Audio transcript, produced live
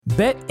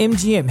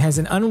BetMGM has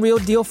an unreal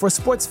deal for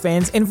sports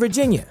fans in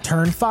Virginia.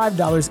 Turn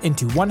 $5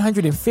 into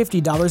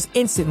 $150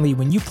 instantly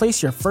when you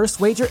place your first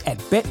wager at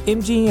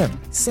BetMGM.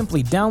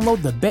 Simply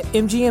download the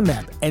BetMGM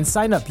app and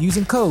sign up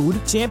using code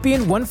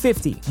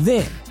Champion150.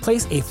 Then,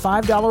 place a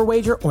 $5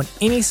 wager on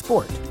any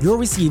sport. You'll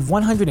receive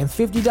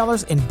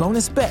 $150 in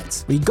bonus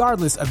bets,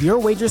 regardless of your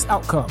wager's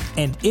outcome.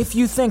 And if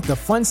you think the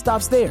fun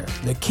stops there,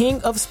 the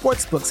King of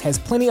Sportsbooks has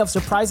plenty of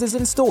surprises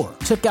in store.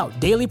 Check out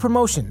daily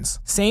promotions,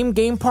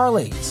 same-game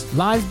parlays,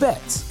 live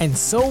bets, and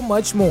so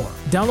much more.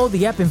 Download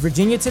the app in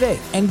Virginia today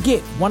and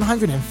get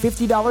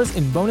 $150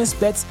 in bonus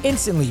bets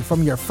instantly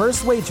from your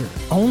first wager.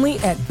 Only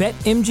at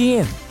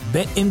BetMGM.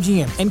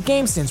 BetMGM and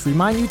GameSense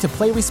remind you to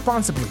play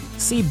responsibly.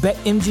 See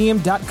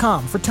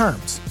BetMGM.com for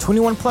terms.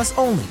 21 plus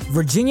only.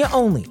 Virginia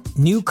only.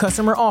 New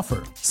customer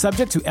offer.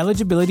 Subject to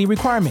eligibility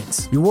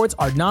requirements. Rewards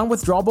are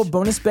non-withdrawable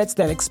bonus bets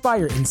that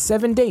expire in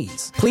 7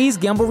 days. Please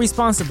gamble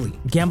responsibly.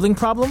 Gambling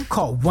problem?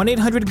 Call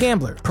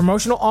 1-800-GAMBLER.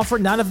 Promotional offer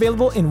not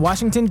available in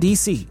Washington,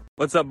 D.C.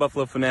 What's up,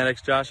 Buffalo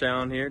Fanatics? Josh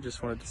Allen here.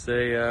 Just wanted to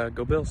say,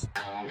 go Bills.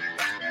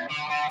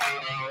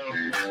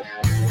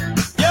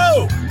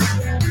 Yo!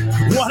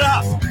 What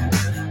up?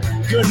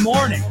 Good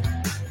morning,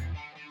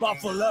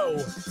 Buffalo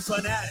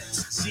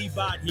Fanatics.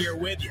 C-Bot here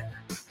with you,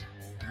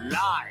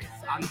 live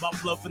on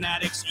Buffalo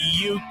Fanatics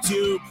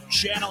YouTube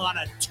channel on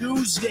a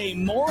Tuesday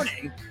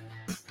morning,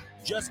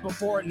 just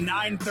before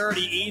 9:30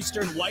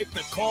 Eastern. Wipe the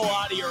coal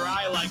out of your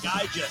eye like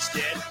I just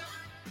did,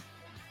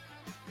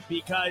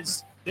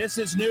 because this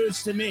is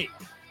news to me.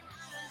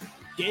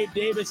 Gabe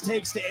Davis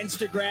takes to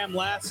Instagram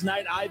last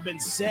night. I've been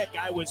sick.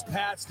 I was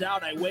passed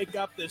out. I wake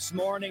up this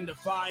morning to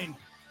find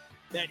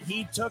that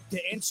he took to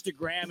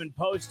Instagram and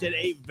posted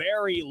a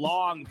very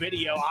long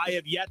video I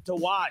have yet to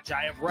watch.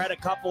 I have read a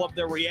couple of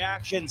the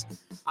reactions.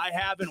 I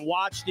haven't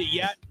watched it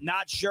yet.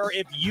 Not sure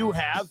if you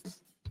have,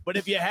 but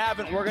if you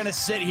haven't, we're going to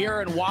sit here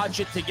and watch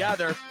it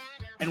together,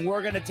 and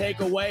we're going to take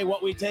away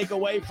what we take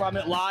away from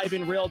it live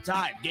in real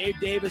time. Gabe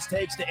Davis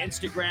takes to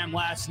Instagram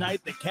last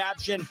night. The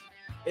caption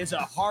is a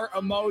heart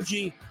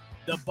emoji,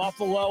 the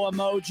Buffalo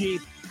emoji.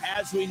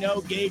 As we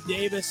know, Gabe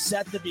Davis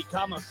set to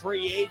become a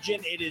free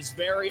agent. It is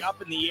very up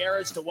in the air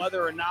as to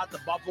whether or not the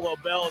Buffalo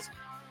Bills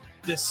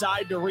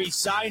decide to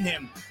re-sign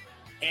him.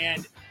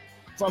 And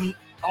from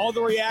all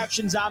the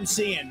reactions I'm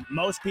seeing,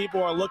 most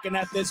people are looking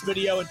at this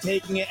video and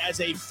taking it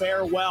as a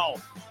farewell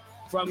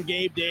from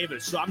Gabe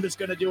Davis. So I'm just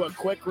going to do a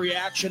quick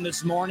reaction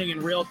this morning in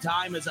real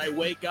time as I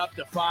wake up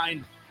to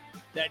find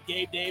that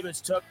Gabe Davis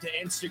took to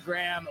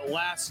Instagram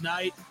last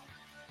night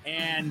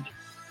and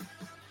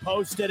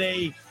posted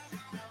a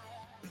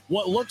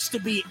what looks to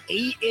be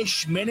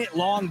 8-ish minute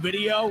long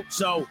video.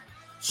 So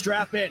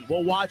strap in.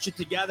 We'll watch it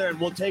together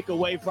and we'll take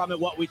away from it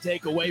what we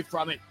take away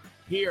from it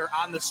here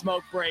on the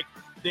Smoke Break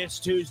this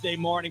Tuesday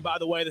morning. By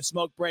the way, the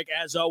Smoke Break,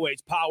 as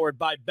always, powered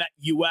by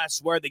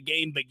BetUS, where the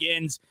game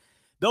begins.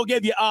 They'll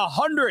give you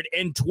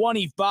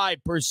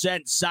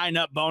 125%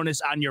 sign-up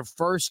bonus on your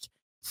first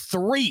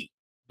 3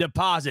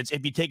 deposits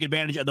if you take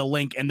advantage of the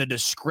link in the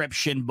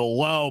description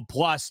below.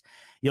 Plus,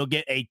 you'll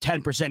get a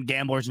 10%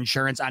 gambler's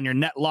insurance on your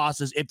net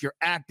losses if you're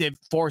active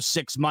for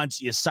 6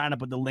 months. You sign up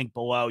with the link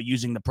below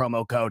using the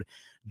promo code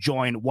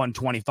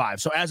JOIN125.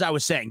 So as I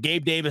was saying,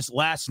 Gabe Davis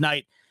last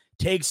night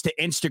takes to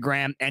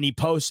Instagram and he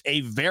posts a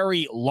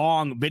very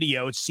long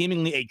video. It's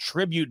seemingly a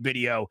tribute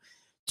video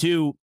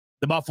to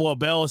the Buffalo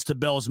Bills, to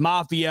Bills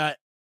Mafia.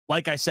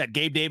 Like I said,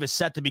 Gabe Davis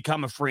set to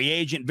become a free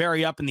agent.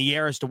 Very up in the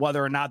air as to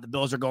whether or not the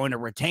Bills are going to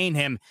retain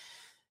him.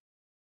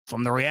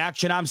 From the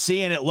reaction I'm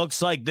seeing, it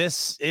looks like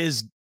this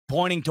is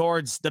pointing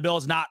towards the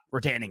Bills not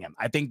retaining him.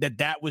 I think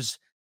that was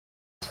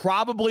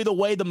probably the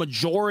way the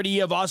majority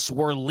of us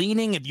were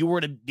leaning. If you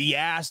were to be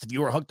asked, if you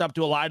were hooked up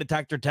to a lie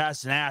detector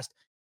test and asked,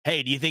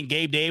 hey, do you think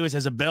Gabe Davis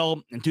has a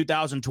Bill in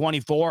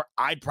 2024?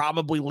 I'd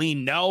probably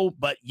lean no,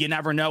 but you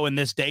never know in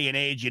this day and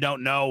age. You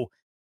don't know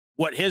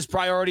what his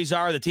priorities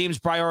are, the team's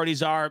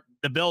priorities are.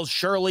 The Bills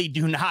surely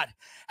do not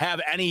have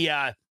any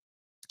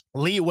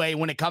leeway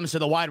when it comes to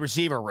the wide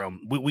receiver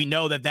room. We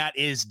know that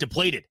is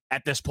depleted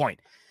at this point.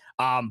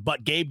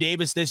 But Gabe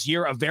Davis this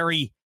year, a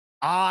very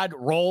odd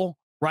role,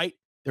 right?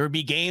 There would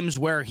be games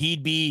where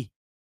he'd be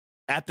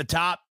at the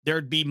top.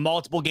 There'd be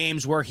multiple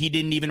games where he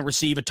didn't even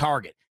receive a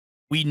target.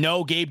 We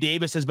know Gabe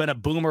Davis has been a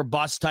boom or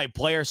bust type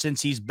player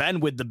since he's been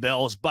with the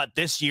Bills, but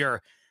this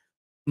year,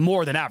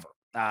 more than ever,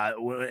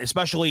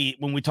 especially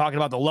when we're talking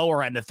about the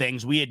lower end of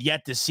things, we had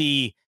yet to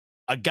see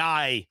a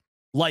guy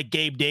like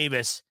Gabe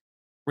Davis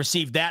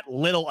receive that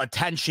little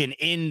attention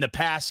in the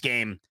pass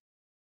game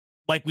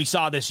like we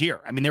saw this year.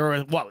 I mean, there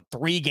were,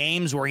 3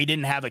 games where he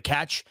didn't have a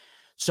catch.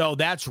 So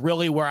that's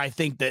really where I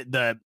think that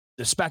the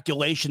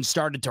speculation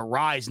started to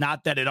rise,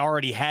 not that it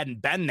already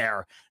hadn't been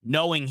there,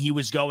 knowing he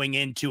was going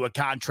into a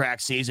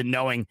contract season,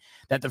 knowing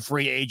that the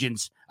free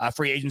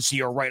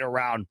agency are right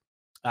around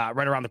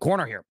the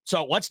corner here.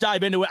 So let's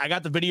dive into it. I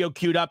got the video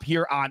queued up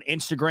here on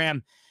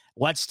Instagram.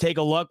 Let's take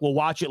a look. We'll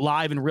watch it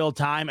live in real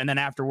time. And then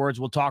afterwards,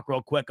 we'll talk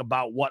real quick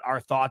about what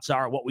our thoughts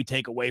are, what we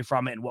take away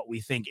from it, and what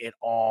we think it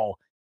all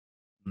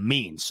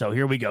means. So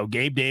here we go.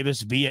 Gabe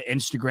Davis via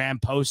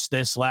Instagram posts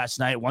this last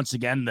night. Once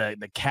again,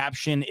 the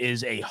caption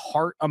is a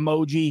heart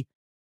emoji.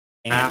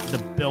 And the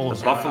Bills,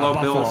 the Buffalo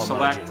Bills emoji.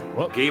 select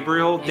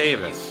Gabriel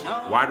Davis,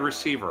 wide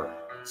receiver,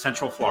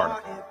 Central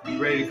Florida.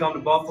 You ready to come to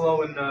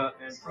Buffalo and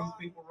prove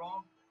people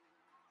wrong?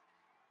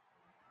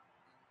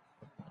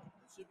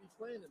 Should be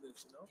playing in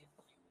this, you know.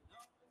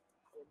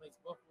 What makes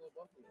Buffalo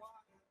Buffalo?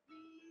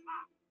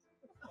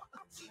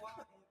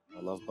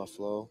 I love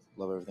Buffalo.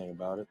 Love everything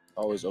about it.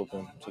 Always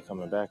open to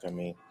coming back. I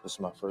mean, this is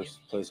my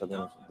first place I've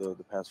been in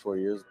the past 4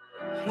 years.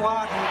 Here we go.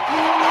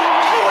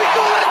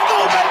 Let's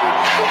go, baby.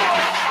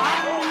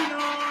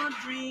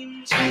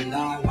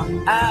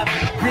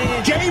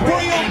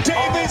 Gabriel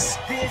Davis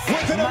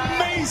with an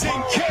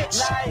amazing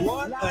catch.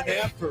 What an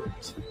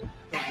effort.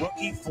 The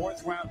rookie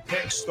fourth-round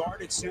pick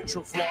started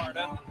Central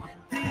Florida.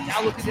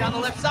 Now looking down the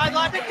left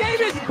sideline to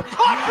Davis.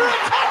 Caught for a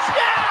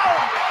touchdown.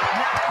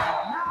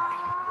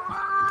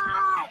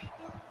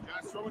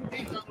 Guys throwing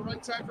deep on the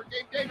right side for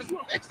Gabe Davis.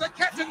 Makes the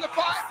catch in the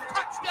 5.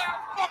 Touchdown,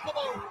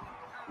 Buffalo.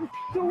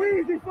 Too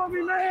easy for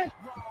me, man.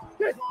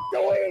 It's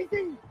too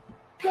easy.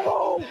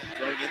 Go.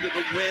 Going into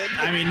the wind.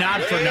 I mean,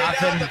 not for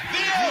nothing.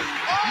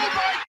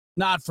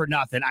 Not for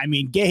nothing. I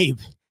mean, Gabe,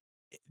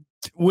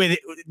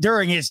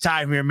 during his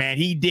time here, man,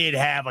 he did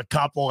have a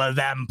couple of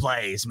them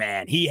plays,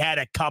 man. He had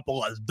a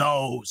couple of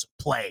those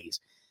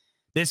plays.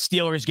 This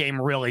Steelers game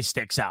really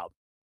sticks out.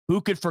 Who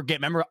could forget?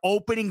 Remember,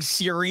 opening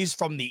series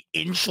from the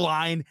inch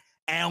line,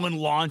 Allen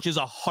launches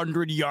a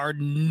 100-yard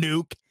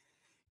nuke.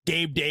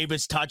 Gabe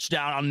Davis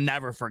touchdown. I'll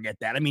never forget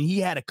that. I mean,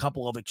 he had a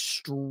couple of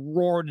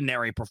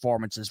extraordinary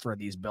performances for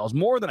these Bills,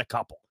 more than a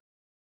couple.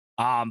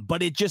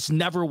 But it just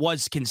never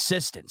was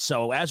consistent.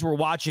 So as we're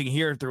watching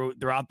here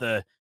throughout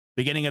the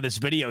beginning of this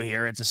video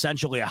here, it's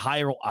essentially a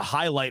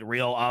highlight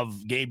reel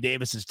of Gabe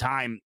Davis's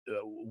time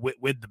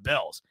with the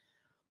Bills.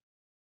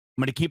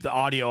 I'm going to keep the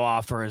audio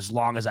off for as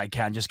long as I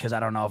can, just because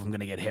I don't know if I'm going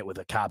to get hit with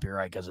a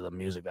copyright because of the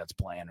music that's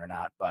playing or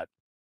not. But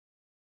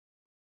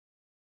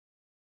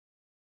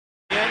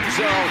End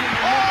zone.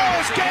 Oh,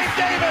 it's Gabe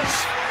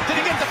Davis. Did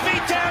he get the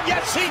feet down?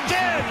 Yes, he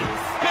did.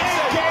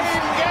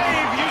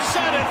 Gabe, you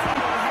said it.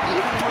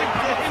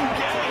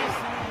 Gabe.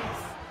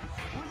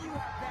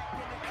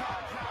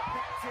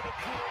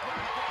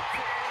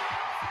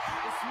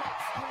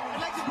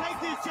 I'd like to take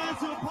this chance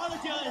to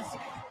apologize to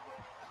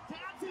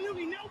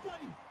absolutely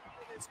nobody.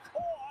 It's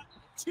caught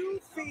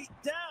 2 feet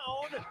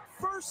down.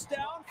 First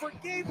down for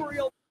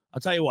Gabriel. I'll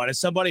tell you what, as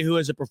somebody who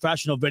is a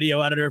professional video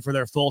editor for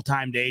their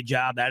full-time day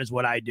job, that is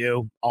what I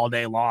do all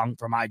day long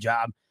for my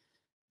job.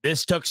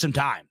 This took some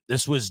time.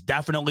 This was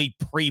definitely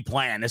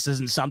pre-planned. This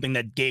isn't something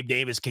that Gabe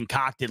Davis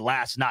concocted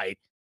last night.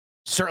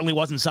 Certainly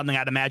wasn't something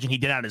I'd imagine he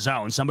did on his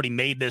own. Somebody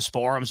made this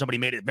for him. Somebody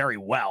made it very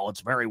well.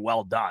 It's very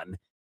well done.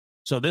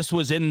 So this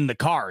was in the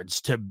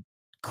cards to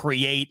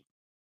create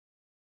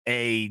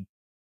a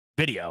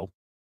video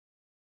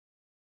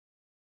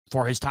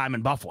for his time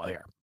in Buffalo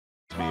here.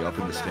 Me up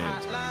in the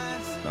stands.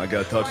 I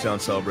got a touchdown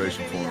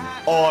celebration for him.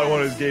 All I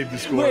want is Gabe to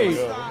score. Wait. Taking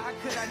to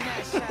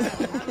the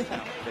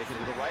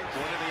right,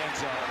 going to the end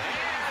zone.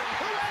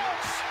 Who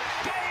else?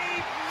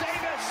 Gabe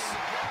Davis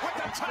with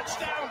the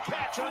touchdown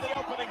catch on the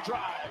opening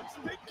drive.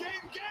 Big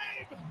game,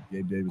 Gabe.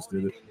 Gabe Davis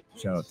did it.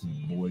 Shout out to the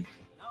boy.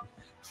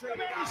 The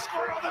man who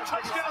scored all the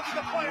touchdowns in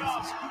the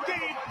playoffs.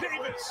 Gabe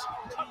Davis.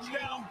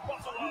 Touchdown,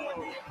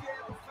 Buffalo.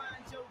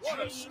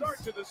 What a start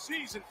to the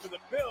season for the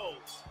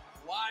Bills.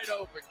 Wide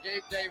open.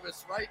 Gabe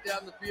Davis right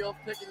down the field,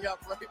 picking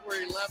up right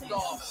where he left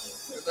off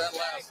with that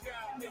last.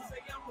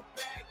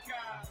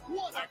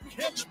 What a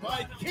catch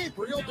by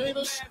Gabriel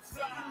Davis,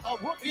 a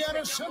rookie out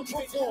of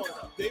Central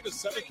Florida.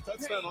 Davis' 7th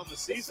touchdown on the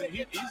season.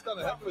 He's done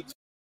a heck of a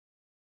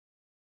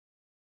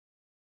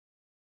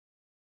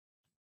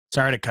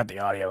Sorry to cut the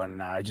audio,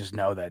 and I just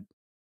know that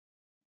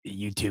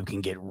YouTube can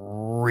get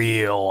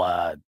real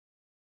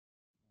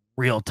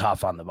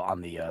tough on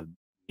the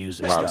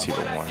music Wide stuff.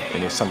 receiver one,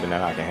 and it's something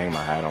that I can hang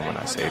my hat on when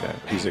I say that.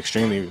 He's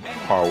extremely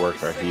hard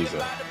worker. He's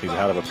a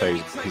hell of a player.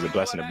 He's a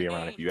blessing to be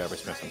around. If you ever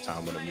spend some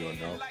time with him, you'll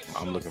know.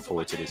 I'm looking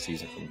forward to this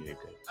season from Gabe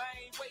Davis.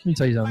 Let me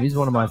tell you something. He's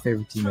one of my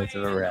favorite teammates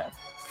I've ever had.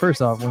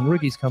 First off, when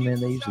rookies come in,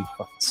 they usually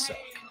fucking suck,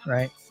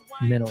 right?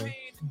 Mentally.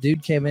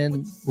 Dude came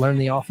in, learned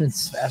the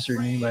offense faster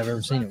than anybody I've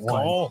ever seen it.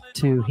 One. Oh.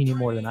 Two, he knew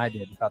more than I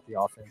did about the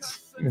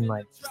offense in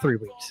like 3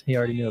 weeks. He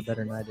already knew it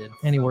better than I did.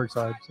 And he works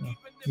hard. So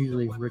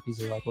usually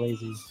rookies are like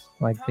lazy,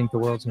 like think the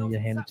world's going to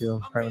get handed to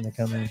them right when they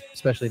come in,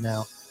 especially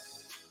now.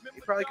 He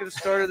probably could have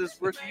started his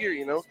rookie year,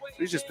 you know.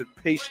 He's just been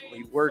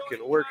patiently working.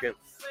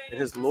 And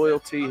his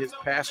loyalty, his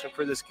passion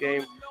for this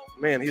game,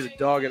 man, he's a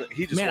dog. And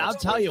he just Man, I'll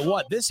wants to tell win. you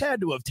what, this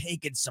had to have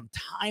taken some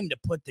time to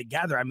put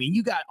together. I mean,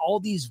 you got all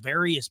these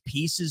various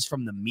pieces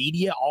from the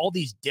media, all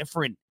these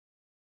different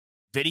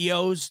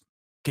videos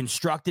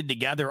constructed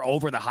together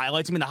over the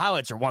highlights. I mean, the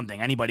highlights are one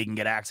thing. Anybody can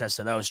get access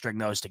to those, string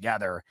those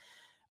together.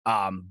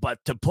 But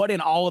to put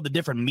in all of the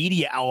different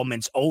media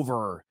elements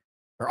over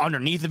or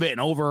underneath of it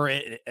and over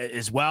it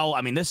as well,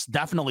 I mean, this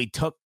definitely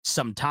took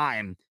some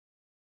time.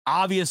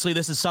 Obviously,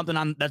 this is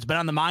something that's been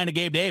on the mind of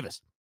Gabe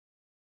Davis.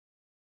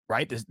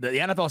 right? The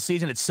NFL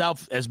season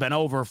itself has been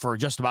over for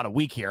just about a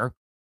week here.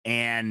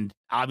 And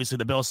obviously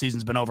the Bills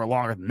season's been over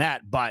longer than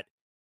that. But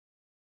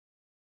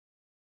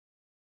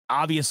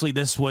obviously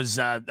this was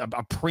a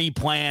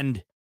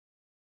pre-planned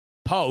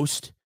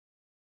post.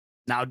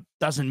 Now,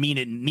 doesn't mean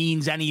it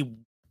means any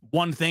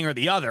one thing or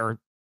the other.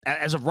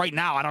 As of right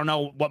now, I don't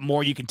know what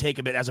more you can take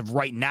of it as of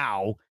right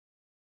now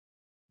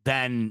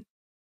than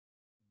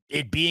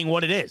it being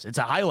what it is. It's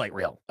a highlight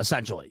reel,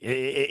 essentially.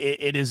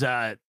 It is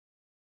a...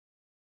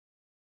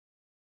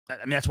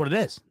 I mean, that's what it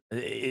is.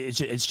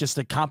 It's just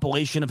a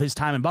compilation of his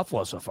time in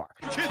Buffalo so far.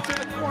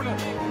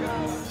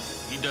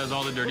 He does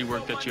all the dirty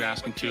work that you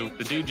ask him to.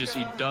 The dude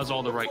he does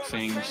all the right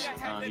things.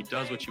 He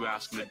does what you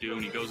ask him to do,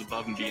 and he goes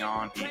above and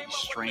beyond. He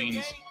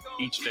strains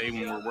each day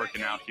when we're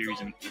working out here.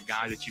 He's a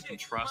guy that you can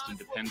trust and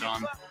depend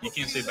on. You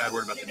can't say a bad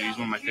word about the dude. He's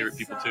one of my favorite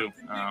people, too.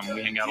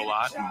 We hang out a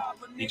lot, and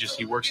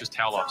he works his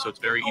tail off, so it's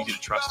very easy to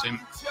trust him.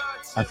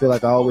 I feel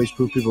like I always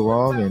prove people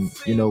wrong, and,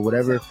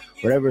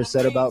 whatever is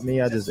said about me,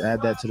 I just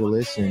add that to the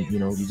list, and,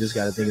 you just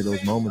got to think of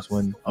those moments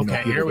when,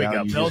 okay, here we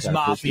go. Bills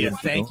Mafia,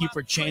 thank you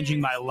for changing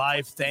my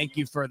life. Thank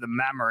you for the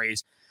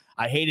memories.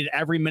 I hated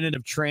every minute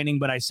of training,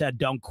 but I said,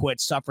 don't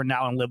quit, suffer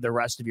now, and live the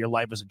rest of your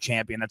life as a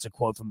champion. That's a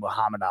quote from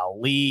Muhammad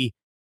Ali.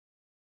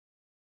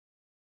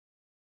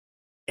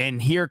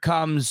 And here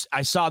comes,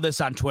 I saw this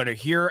on Twitter.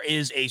 Here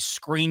is a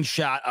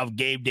screenshot of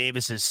Gabe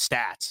Davis's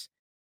stats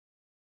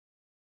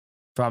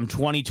from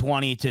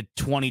 2020 to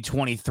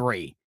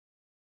 2023.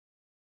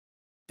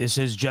 This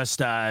is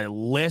just a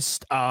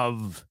list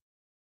of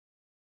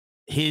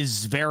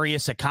his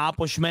various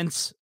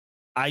accomplishments,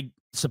 I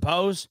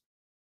suppose.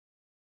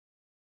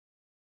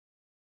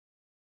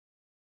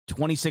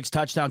 26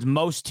 touchdowns,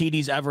 most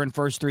TDs ever in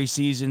first 3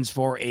 seasons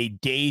for a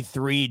day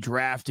 3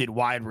 drafted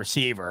wide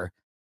receiver.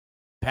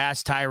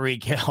 Past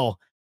Tyreek Hill.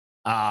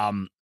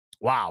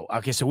 Wow.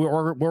 Okay, so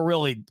we're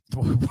really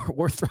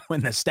we're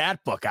throwing the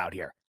stat book out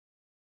here.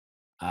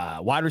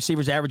 Wide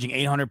receivers averaging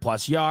 800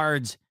 plus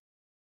yards.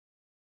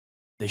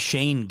 The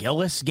Shane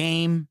Gillis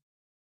game.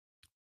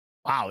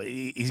 Wow,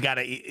 he's got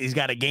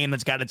a game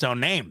that's got its own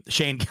name. The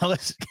Shane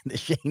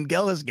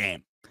Gillis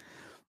game.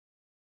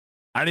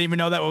 I didn't even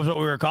know that was what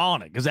we were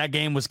calling it because that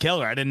game was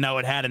killer. I didn't know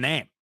it had a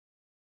name.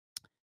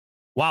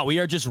 Wow, we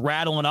are just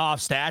rattling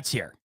off stats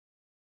here.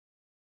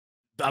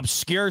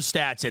 Obscure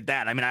stats at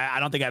that. I mean, I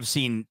don't think I've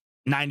seen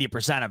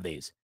 90% of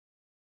these.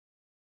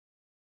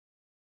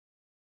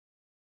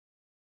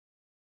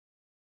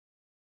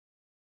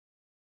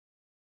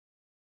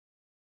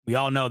 We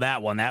all know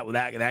that one.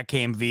 That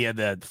came via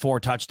the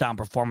 4 touchdown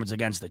performance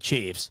against the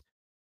Chiefs.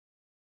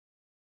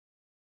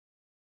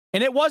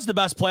 And it was the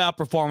best playoff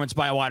performance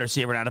by a wide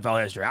receiver in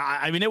NFL history.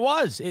 I mean, it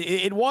was.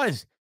 It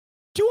was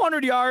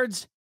 200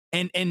 yards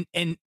and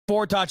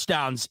 4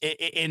 touchdowns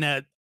in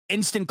a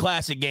instant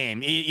classic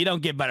game. You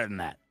don't get better than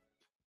that.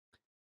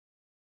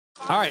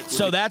 All right,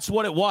 so that's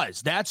what it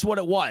was.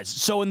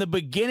 So in the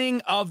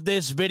beginning of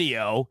this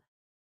video,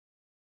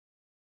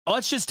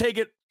 let's just take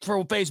it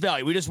for face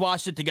value. We just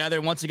watched it together.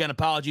 And once again,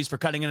 apologies for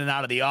cutting in and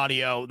out of the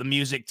audio, the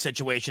music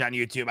situation on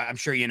YouTube. I'm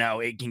sure you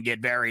know it can get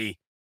very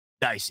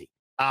dicey.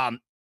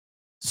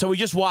 So we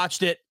just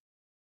watched it.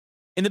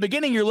 In the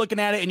beginning, you're looking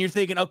at it and you're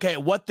thinking, okay,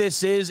 what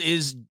this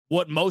is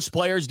what most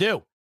players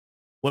do.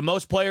 What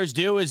most players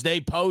do is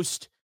they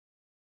post,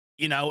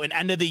 an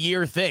end of the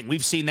year thing.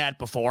 We've seen that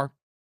before.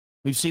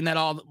 We've seen that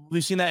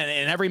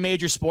in every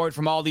major sport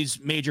from all these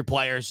major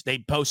players. They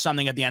post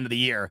something at the end of the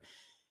year.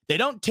 They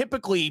don't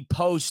typically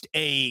post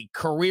a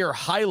career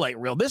highlight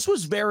reel. This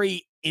was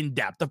very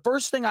in-depth. The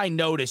first thing I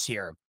notice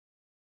here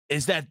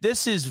is that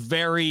this is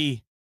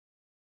very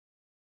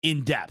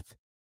in-depth.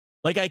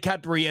 Like I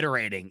kept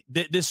reiterating,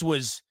 this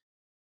was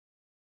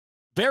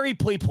very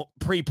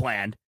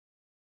pre-planned,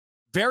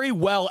 very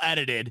well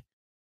edited,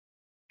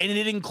 and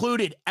it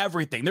included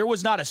everything. There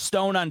was not a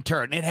stone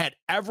unturned. It had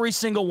every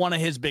single one of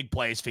his big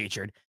plays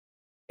featured.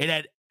 It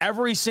had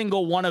every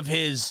single one of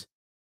his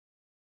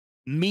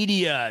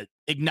media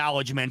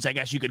acknowledgments, I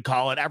guess you could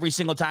call it, every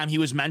single time he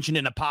was mentioned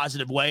in a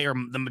positive way, or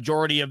the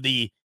majority of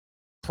the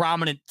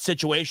prominent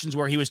situations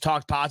where he was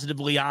talked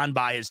positively on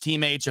by his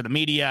teammates or the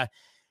media.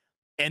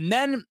 And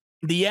then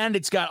the end,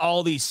 it's got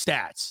all these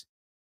stats.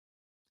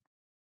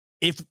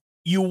 If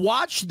you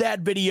watch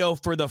that video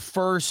for the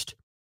first,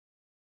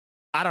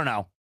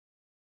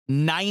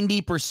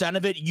 90%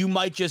 of it, you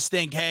might just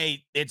think,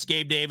 hey, it's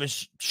Gabe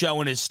Davis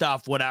showing his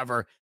stuff,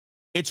 whatever.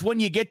 It's when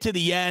you get to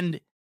the end,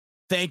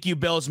 thank you,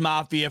 Bills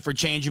Mafia, for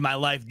changing my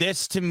life.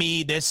 This, to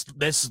me, this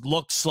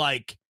looks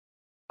like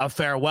a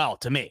farewell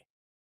to me.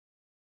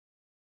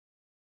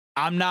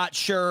 I'm not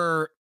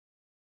sure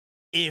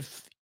how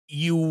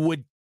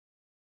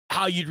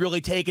you'd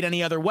really take it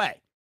any other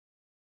way.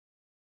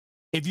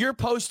 If you're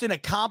posting a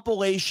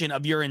compilation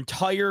of your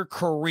entire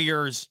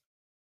career's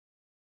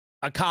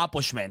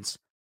accomplishments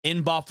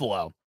in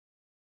Buffalo,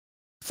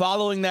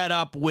 following that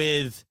up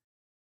with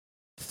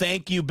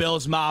thank you,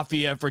 Bills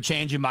Mafia, for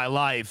changing my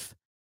life,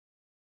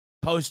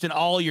 posting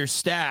all your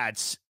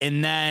stats,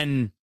 and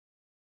then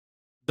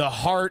the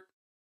heart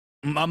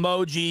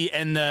emoji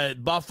and the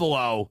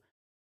Buffalo,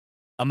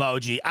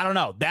 emoji. I don't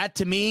know. That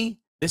to me,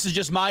 this is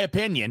just my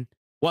opinion.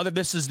 Whether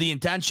this is the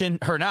intention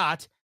or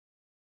not,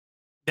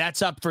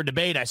 that's up for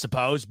debate, I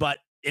suppose. But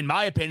in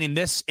my opinion,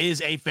 this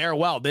is a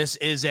farewell. This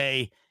is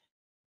a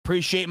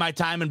appreciate my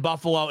time in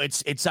Buffalo.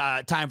 It's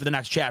time for the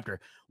next chapter.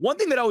 One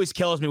thing that always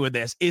kills me with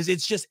this is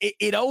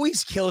it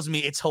always kills me.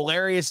 It's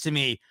hilarious to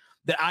me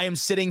that I am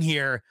sitting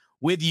here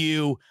with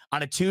you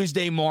on a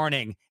Tuesday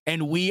morning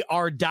and we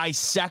are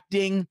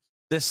dissecting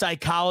the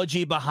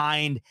psychology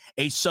behind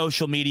a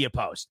social media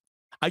post.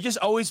 I just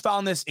always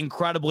found this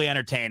incredibly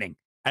entertaining.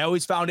 I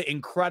always found it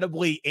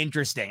incredibly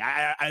interesting.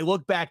 I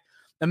look back,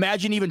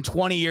 imagine even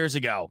 20 years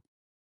ago.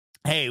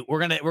 Hey, we're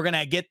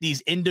gonna get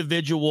these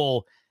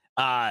individual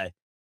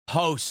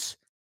posts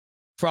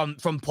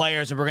from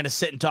players, and we're gonna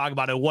sit and talk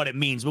about it, what it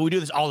means. But we do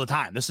this all the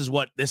time. This is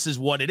what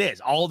it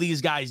is. All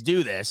these guys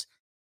do this.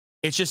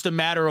 It's just a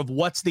matter of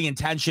what's the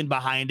intention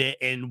behind it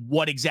and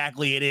what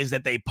exactly it is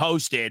that they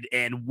posted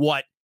and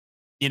what,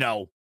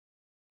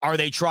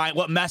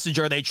 what message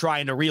are they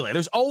trying to relay?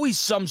 There's always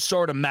some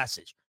sort of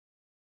message.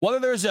 Whether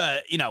there's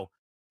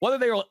whether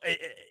they're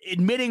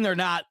admitting or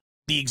not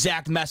the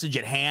exact message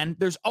at hand,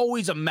 there's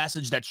always a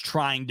message that's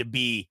trying to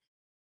be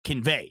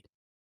conveyed.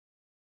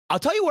 I'll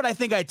tell you what I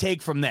think I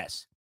take from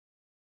this.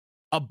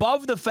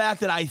 Above the fact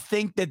that I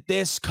think that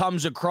this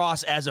comes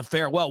across as a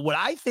farewell, what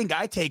I think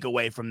I take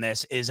away from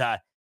this is,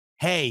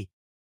 hey,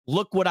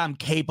 look what I'm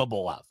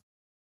capable of.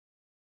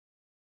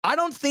 I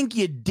don't think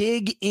you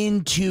dig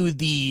into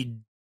the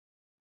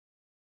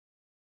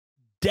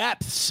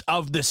depths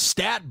of the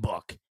stat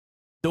book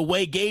the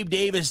way Gabe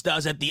Davis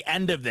does at the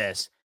end of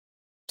this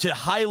to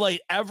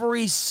highlight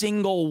every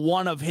single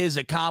one of his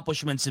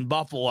accomplishments in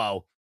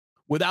Buffalo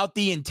without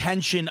the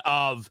intention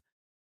of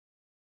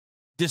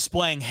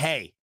displaying,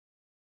 hey,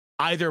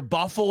 either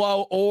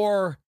Buffalo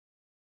or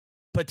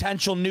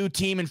potential new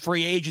team in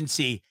free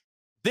agency,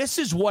 this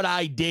is what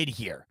I did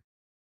here.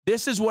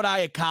 This is what I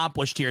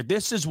accomplished here.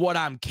 This is what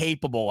I'm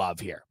capable of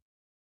here.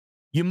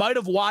 You might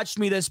have watched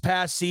me this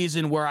past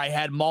season where I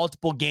had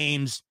multiple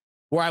games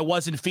where I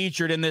wasn't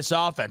featured in this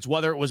offense,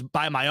 whether it was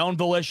by my own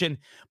volition,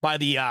 by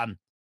the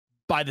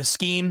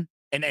scheme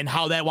and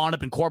how that wound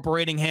up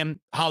incorporating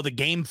him, how the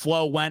game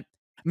flow went.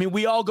 I mean,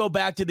 we all go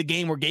back to the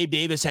game where Gabe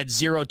Davis had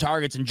 0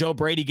 targets and Joe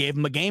Brady gave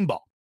him a game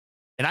ball.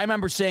 And I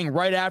remember saying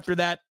right after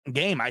that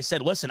game, I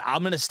said, listen,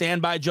 I'm going to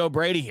stand by Joe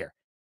Brady here.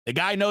 The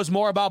guy knows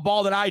more about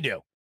ball than I do.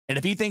 And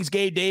if he thinks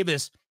Gabe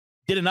Davis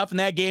did enough in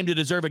that game to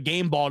deserve a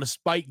game ball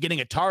despite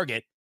getting a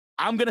target,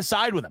 I'm going to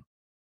side with him.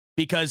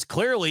 Because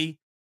clearly,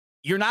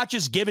 you're not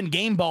just giving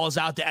game balls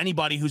out to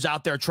anybody who's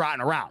out there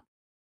trotting around.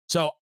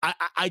 So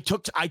I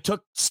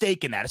took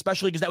stake in that,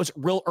 especially because that was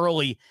real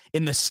early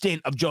in the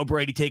stint of Joe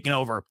Brady taking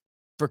over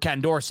for Ken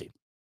Dorsey.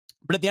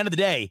 But at the end of the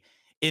day,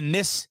 in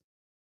this,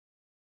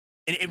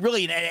 it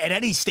really at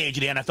any stage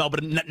of the NFL,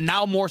 but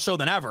now more so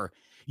than ever,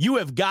 you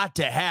have got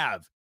to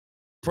have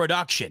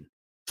production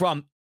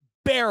from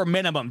bare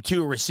minimum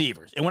 2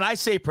 receivers. And when I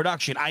say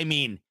production, I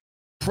mean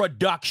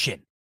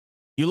production.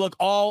 You look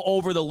all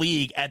over the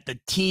league at the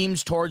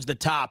teams towards the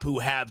top who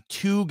have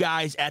 2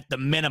 guys at the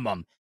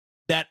minimum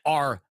that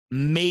are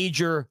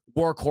major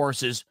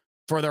workhorses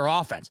for their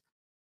offense.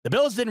 The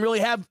Bills didn't really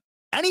have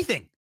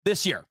anything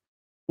this year.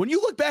 When you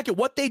look back at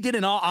what they did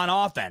on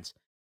offense,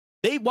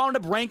 they wound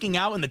up ranking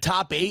out in the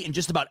top 8 in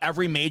just about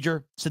every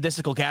major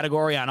statistical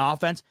category on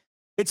offense.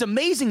 It's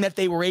amazing that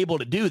they were able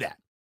to do that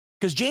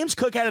because James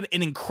Cook had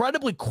an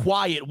incredibly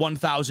quiet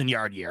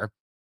 1,000-yard year.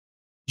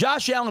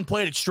 Josh Allen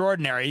played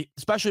extraordinary,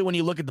 especially when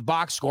you look at the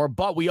box score,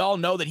 but we all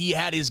know that he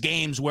had his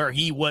games where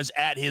he was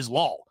at his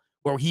lull,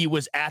 where he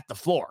was at the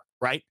floor,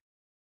 right?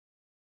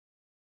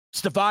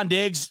 Stephon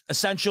Diggs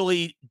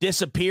essentially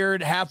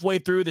disappeared halfway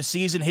through the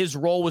season. His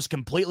role was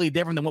completely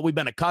different than what we've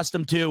been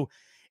accustomed to.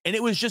 And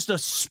it was just a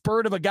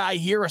spurt of a guy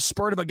here, a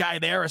spurt of a guy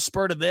there, a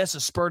spurt of this, a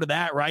spurt of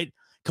that, right?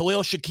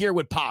 Khalil Shakir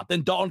would pop.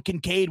 Then Dalton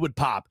Kincaid would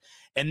pop.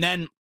 And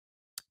then,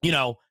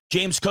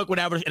 James Cook would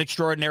have an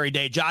extraordinary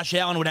day. Josh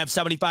Allen would have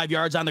 75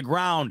 yards on the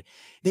ground.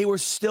 They were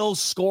still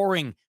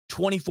scoring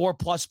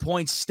 24-plus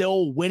points,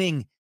 still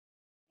winning.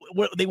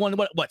 They won,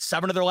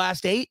 7 of their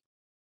last 8?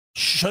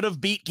 Should have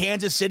beat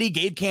Kansas City,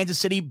 gave Kansas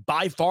City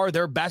by far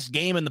their best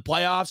game in the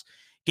playoffs,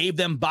 gave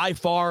them by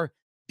far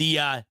the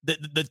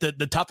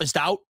toughest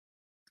out,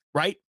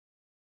 right?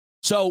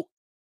 So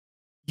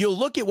you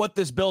look at what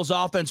this Bills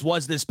offense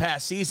was this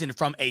past season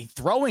from a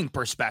throwing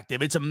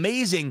perspective. It's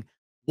amazing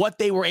what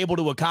they were able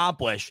to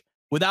accomplish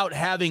without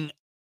having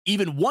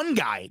even one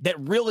guy that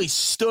really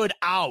stood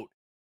out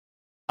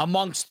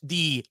amongst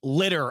the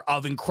litter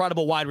of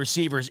incredible wide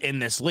receivers in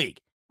this league,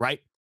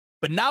 right?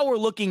 But now we're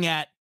looking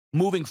at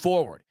moving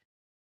forward.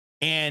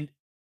 And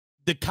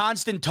the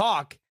constant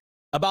talk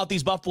about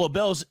these Buffalo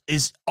Bills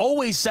is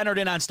always centered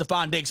in on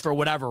Stephon Diggs for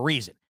whatever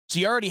reason. So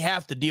you already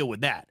have to deal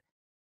with that.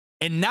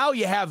 And now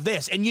you have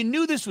this, and you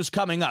knew this was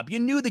coming up. You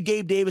knew the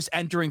Gabe Davis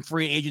entering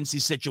free agency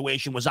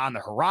situation was on the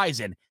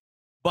horizon.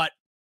 But,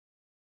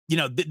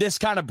 this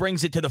kind of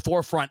brings it to the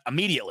forefront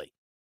immediately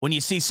when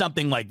you see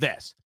something like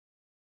this.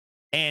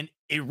 And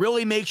it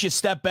really makes you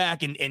step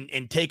back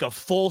and take a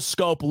full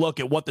scope look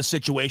at what the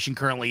situation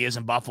currently is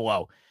in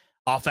Buffalo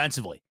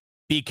offensively,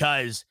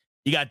 because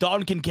you got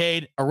Dalton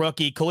Kincaid, a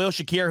rookie, Khalil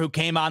Shakir, who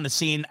came on the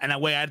scene in a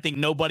way I think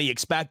nobody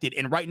expected.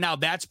 And right now,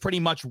 that's pretty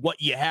much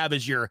what you have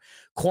as your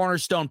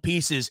cornerstone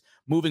pieces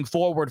moving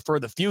forward for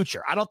the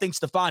future. I don't think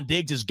Stephon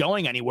Diggs is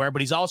going anywhere,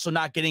 but he's also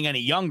not getting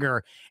any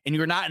younger. And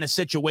you're not in a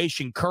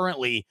situation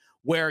currently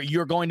where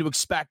you're going to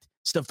expect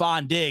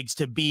Stephon Diggs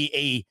to be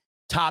a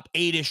top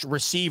 8-ish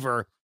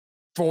receiver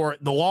for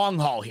the long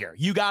haul here.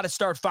 You got to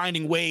start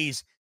finding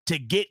ways to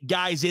get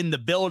guys in the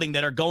building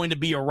that are going to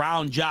be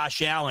around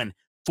Josh Allen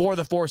for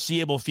the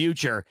foreseeable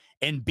future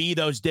and be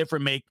those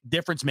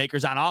difference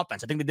makers on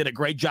offense. I think they did a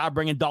great job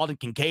bringing Dalton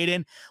Kincaid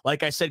in.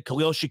 Like I said,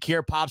 Khalil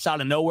Shakir pops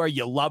out of nowhere.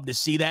 You love to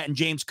see that. And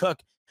James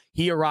Cook,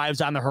 he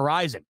arrives on the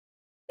horizon,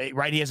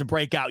 right? He has a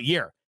breakout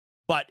year,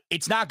 but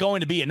it's not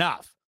going to be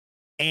enough.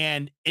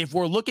 And if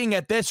we're looking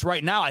at this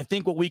right now, I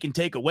think what we can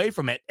take away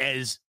from it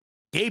is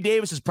Gabe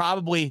Davis is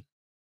probably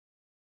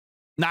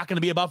not going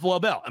to be a Buffalo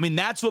Bill. I mean,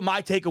 that's what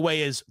my takeaway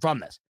is from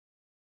this.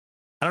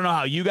 I don't know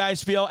how you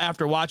guys feel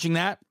after watching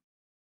that.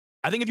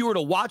 I think if you were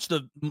to watch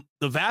the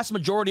vast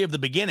majority of the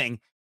beginning,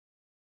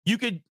 you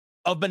could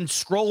have been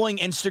scrolling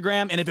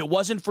Instagram, and if it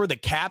wasn't for the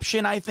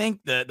caption, I think,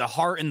 the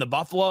heart in the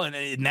Buffalo,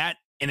 and that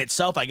in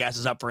itself, I guess,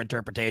 is up for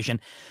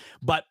interpretation.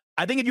 But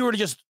I think if you were to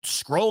just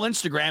scroll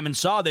Instagram and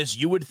saw this,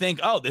 you would think,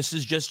 oh, this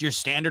is just your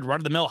standard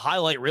run-of-the-mill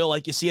highlight reel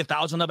like you see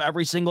 1,000 of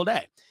every single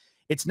day.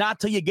 It's not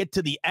till you get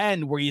to the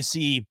end where you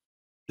see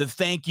the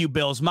thank you,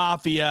 Bills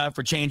Mafia,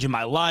 for changing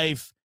my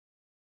life.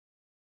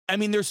 I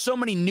mean, there's so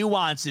many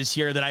nuances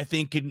here that I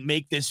think could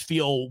make this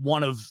feel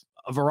one of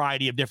a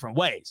variety of different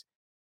ways.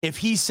 If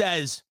he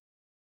says,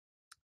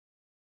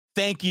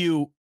 thank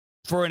you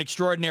for an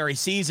extraordinary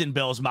season,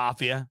 Bills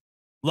Mafia,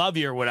 love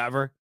you or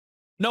whatever,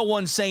 no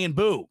one's saying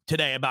boo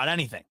today about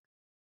anything,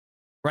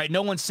 right?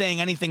 No one's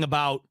saying anything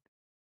about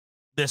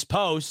this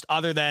post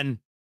other than,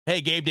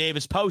 hey, Gabe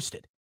Davis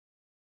posted,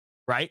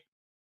 right?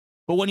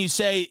 But when you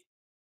say,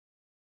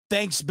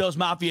 thanks, Bills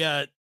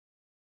Mafia,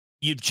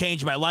 you've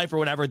changed my life or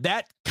whatever,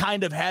 that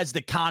kind of has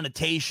the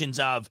connotations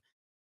of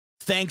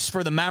thanks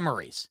for the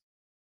memories.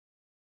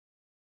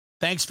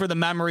 Thanks for the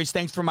memories.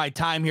 Thanks for my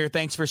time here.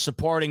 Thanks for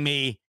supporting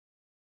me.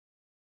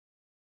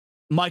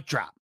 Mic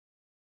drop.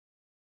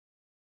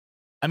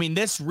 I mean,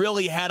 this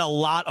really had a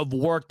lot of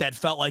work that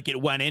felt like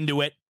it went into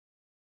it.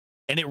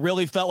 And it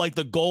really felt like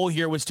the goal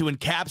here was to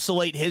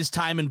encapsulate his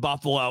time in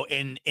Buffalo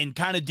and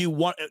kind of do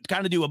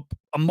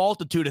a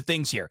multitude of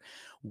things here.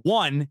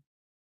 One,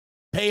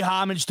 pay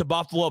homage to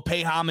Buffalo,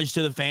 pay homage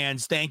to the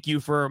fans. Thank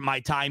you for my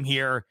time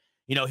here.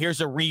 You know,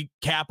 here's a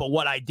recap of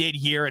what I did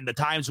here and the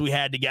times we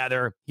had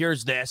together.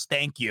 Here's this.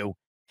 Thank you.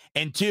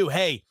 And two,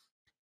 hey,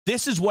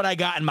 this is what I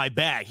got in my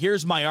bag.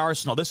 Here's my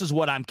arsenal. This is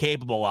what I'm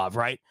capable of,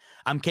 right?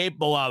 I'm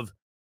capable of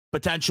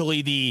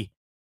potentially the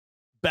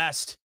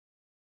best.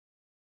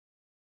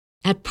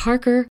 At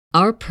Parker,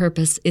 our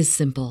purpose is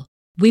simple.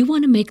 We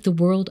want to make the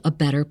world a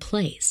better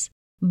place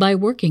by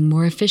working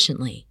more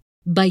efficiently,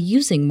 by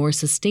using more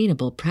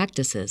sustainable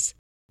practices,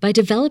 by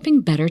developing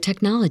better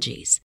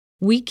technologies.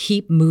 We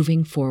keep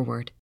moving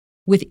forward.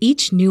 With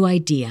each new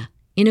idea,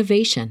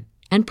 innovation,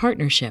 and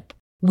partnership,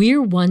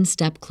 we're one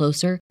step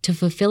closer to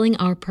fulfilling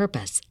our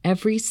purpose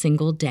every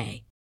single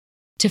day.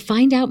 To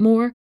find out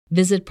more,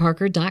 visit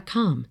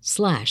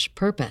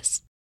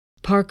parker.com/purpose.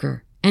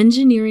 Parker,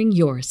 engineering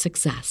your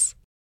success.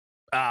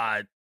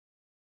 Playoff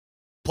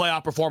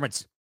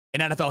performance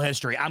in NFL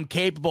history. I'm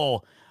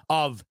capable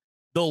of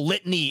the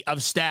litany of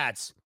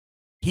stats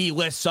he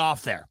lists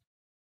off there.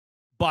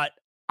 But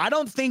I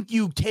don't think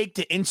you take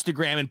to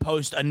Instagram and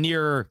post a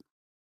near,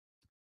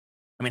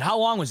 I mean, how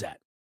long was that?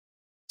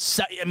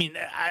 So, I mean,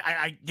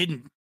 I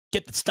didn't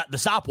get the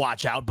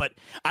stopwatch out, but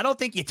I don't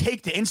think you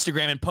take to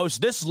Instagram and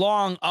post this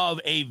long of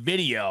a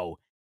video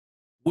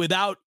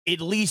without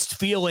at least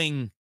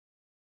feeling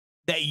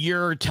that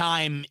your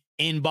time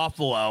in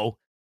Buffalo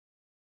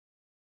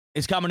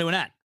is coming to an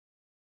end.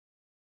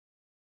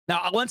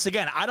 Now, once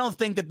again, I don't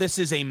think that this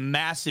is a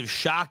massive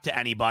shock to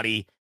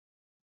anybody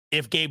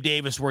if Gabe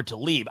Davis were to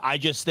leave. I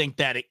just think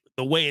that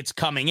the way it's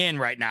coming in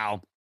right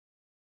now,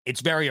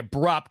 it's very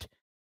abrupt.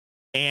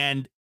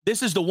 And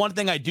this is the one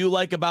thing I do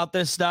like about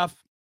this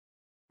stuff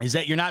is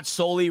that you're not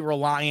solely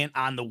reliant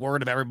on the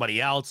word of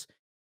everybody else.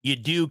 You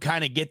do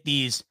kind of get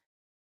these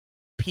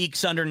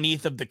peeks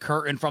underneath of the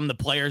curtain from the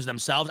players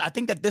themselves. I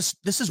think that this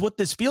is what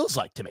this feels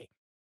like to me.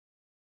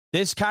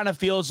 This kind of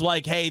feels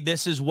like, hey,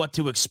 this is what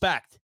to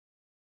expect.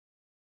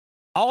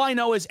 All I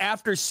know is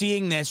after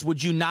seeing this,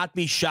 would you not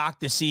be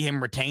shocked to see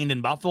him retained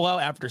in Buffalo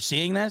after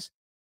seeing this?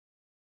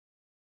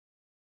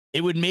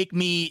 This would make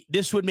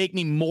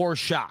me more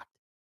shocked.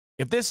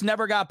 If this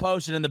never got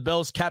posted and the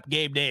Bills kept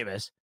Gabe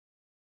Davis,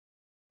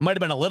 I might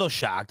have been a little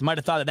shocked. Might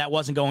have thought that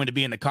wasn't going to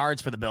be in the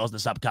cards for the Bills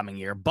this upcoming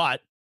year.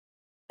 But,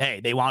 hey,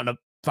 they wound up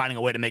finding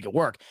a way to make it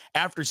work.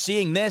 After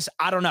seeing this,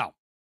 I don't know.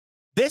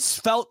 This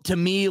felt to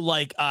me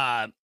like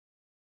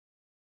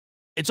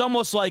it's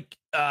almost like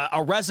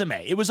a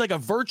resume. It was like a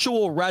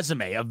virtual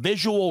resume, a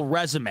visual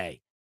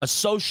resume a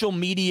social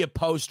media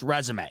post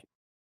resume,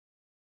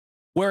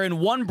 where in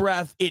one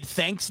breath, it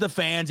thanks the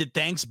fans, it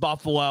thanks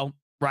Buffalo,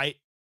 right?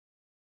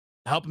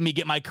 Helping me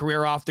get my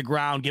career off the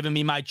ground, giving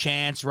me my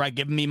chance, right?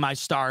 Giving me my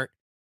start.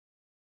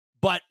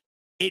 But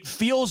it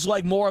feels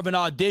like more of an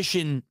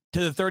audition to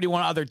the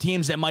 31 other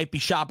teams that might be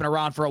shopping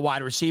around for a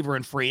wide receiver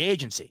in free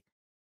agency.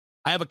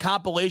 I have a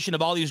compilation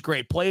of all these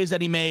great plays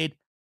that he made.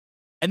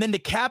 And then to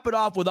cap it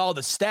off with all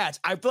the stats,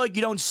 I feel like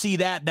you don't see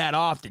that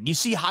often. You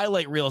see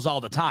highlight reels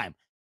all the time.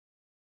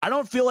 I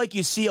don't feel like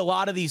you see a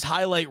lot of these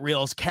highlight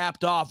reels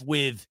capped off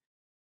with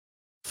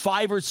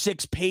 5 or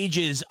 6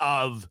 pages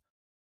of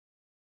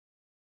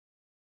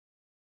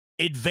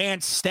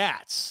advanced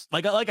stats.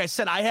 Like I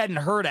said, I hadn't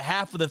heard of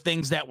half of the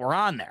things that were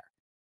on there.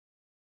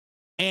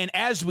 And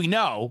as we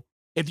know,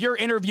 if you're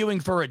interviewing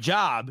for a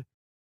job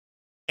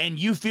and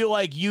you feel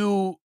like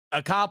you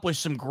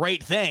accomplished some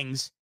great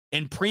things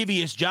in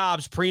previous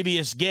jobs,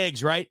 previous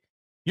gigs, right?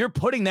 You're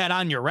putting that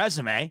on your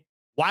resume.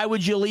 Why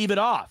would you leave it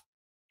off?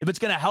 If it's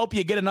going to help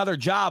you get another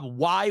job,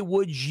 why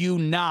would you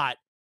not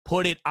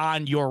put it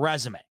on your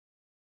resume?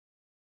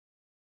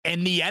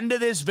 And the end of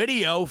this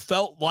video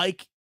felt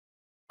like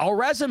a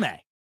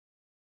resume.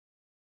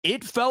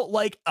 It felt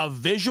like a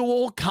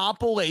visual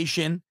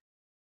compilation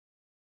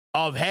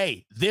of,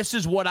 hey, this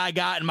is what I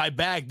got in my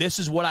bag. This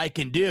is what I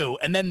can do.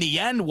 And then the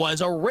end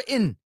was a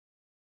written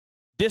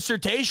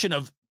dissertation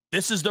of,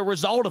 this is the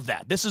result of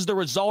that. This is the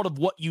result of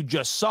what you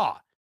just saw.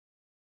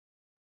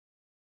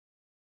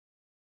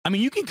 I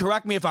mean, you can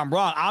correct me if I'm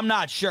wrong. I'm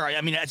not sure. I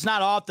mean, it's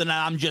not often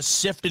that I'm just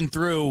sifting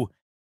through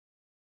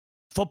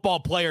football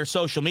player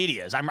social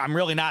medias. I'm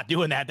really not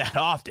doing that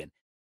often.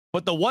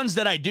 But the ones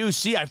that I do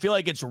see, I feel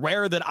like it's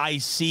rare that I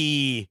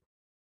see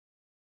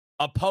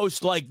a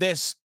post like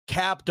this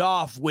capped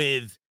off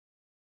with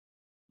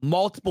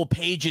multiple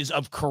pages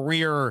of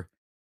career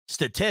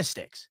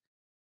statistics.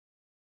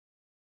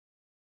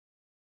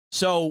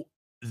 So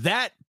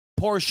that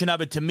portion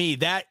of it, to me,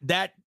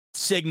 that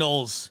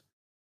signals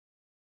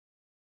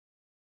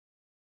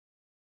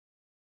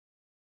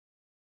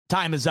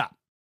time is up.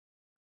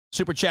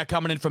 Super chat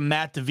coming in from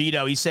Matt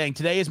DeVito. He's saying,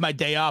 today is my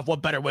day off.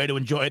 What better way to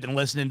enjoy it than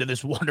listening to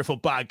this wonderful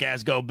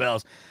podcast? Go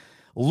Bills.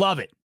 Love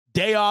it.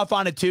 Day off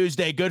on a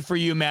Tuesday. Good for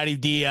you, Matty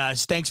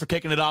Diaz. Thanks for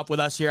kicking it off with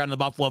us here on the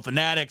Buffalo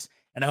Fanatics.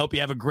 And I hope you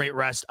have a great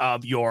rest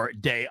of your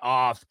day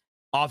off.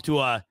 Off to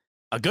a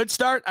good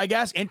start, I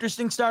guess.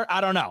 Interesting start. I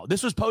don't know.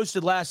 This was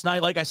posted last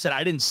night. Like I said,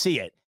 I didn't see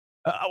it.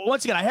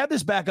 Once again, I have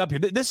this back up here.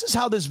 This is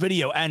how this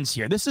video ends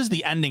here. This is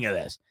the ending of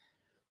this.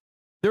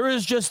 There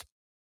is just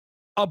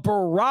a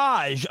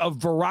barrage of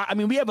variety. I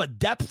mean, we have a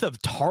depth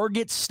of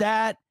target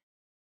stat.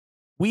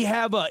 We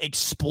have a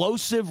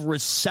explosive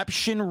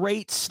reception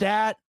rate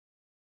stat.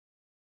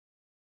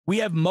 We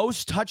have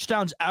most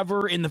touchdowns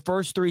ever in the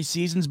first 3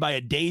 seasons by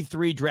a day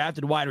 3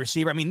 drafted wide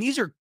receiver. I mean, these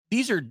are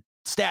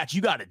stats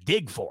you got to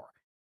dig for,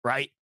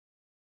 right?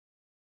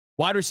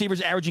 Wide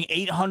receivers averaging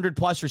 800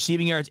 plus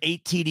receiving yards,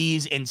 8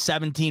 TDs in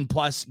 17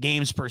 plus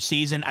games per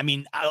season. I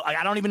mean,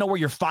 I don't even know where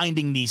you're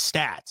finding these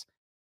stats.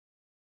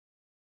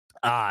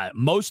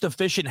 Most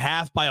efficient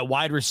half by a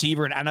wide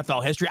receiver in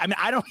NFL history. I mean,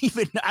 I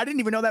didn't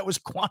even know that was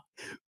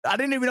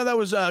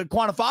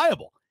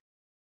quantifiable.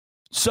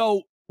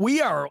 So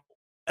we are,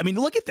 I mean,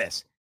 look at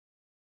this.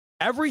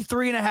 Every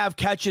 3.5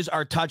 catches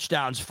are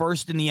touchdowns,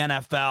 first in the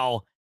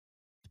NFL.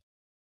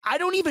 I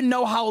don't even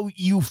know how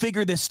you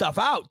figure this stuff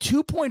out.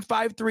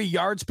 2.53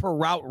 yards per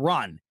route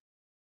run.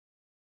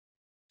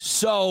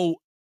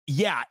 So,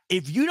 yeah,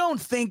 if you don't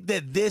think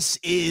that this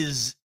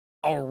is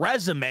a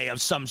resume of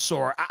some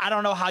sort, I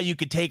don't know how you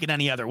could take it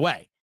any other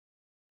way.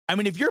 I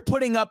mean, if you're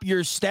putting up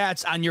your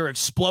stats on your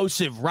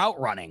explosive route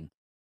running,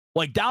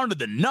 like down to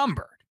the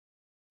number,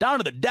 down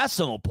to the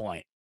decimal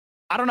point,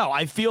 I don't know.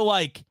 I feel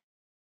like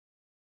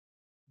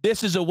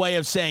this is a way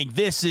of saying,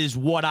 this is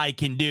what I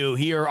can do.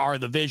 Here are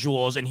the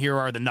visuals and here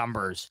are the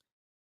numbers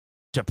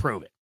to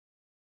prove it.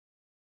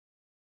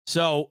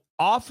 So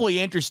awfully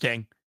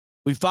interesting.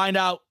 We find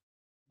out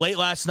late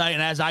last night,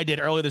 and as I did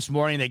early this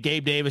morning, that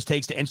Gabe Davis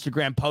takes to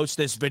Instagram, posts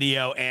this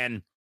video,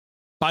 and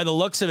by the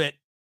looks of it,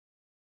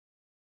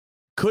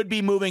 could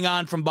be moving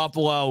on from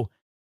Buffalo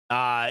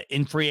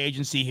in free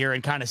agency here,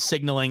 and kind of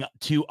signaling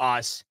to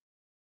us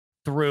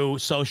through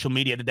social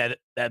media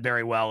that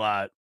very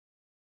well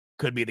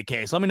could be the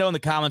case. Let me know in the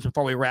comments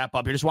before we wrap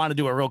up here. Just wanted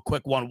to do a real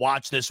quick one,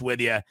 watch this with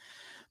you,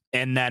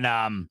 and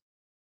then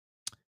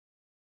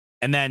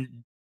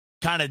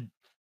kind of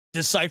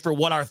decipher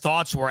what our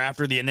thoughts were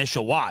after the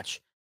initial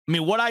watch. I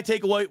mean, what I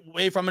take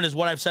away from it is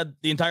what I've said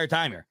the entire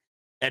time here.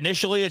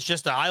 Initially, it's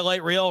just a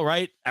highlight reel,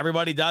 right?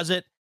 Everybody does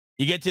it.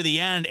 You get to the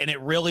end, and it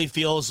really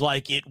feels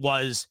like it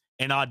was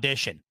an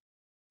audition.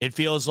 It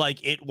feels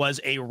like it was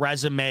a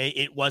resume.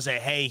 It was a,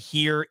 hey,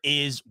 here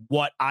is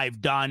what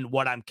I've done,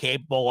 what I'm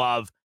capable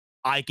of.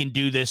 I can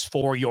do this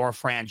for your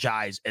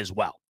franchise as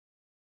well,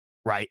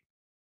 right?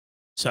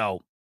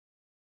 So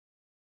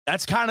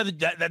that's kind of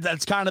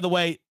the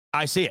way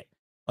I see it.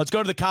 Let's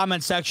go to the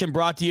comment section,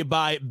 brought to you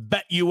by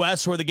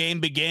BetUS, where the game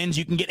begins.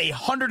 You can get a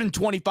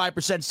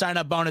 125%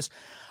 sign-up bonus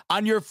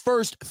on your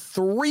first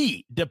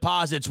 3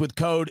 deposits with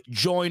code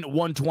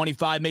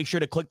JOIN125. Make sure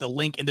to click the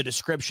link in the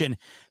description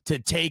to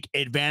take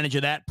advantage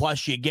of that.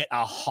 Plus, you get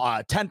a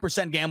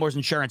 10% gambler's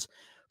insurance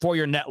for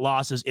your net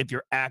losses if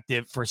you're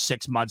active for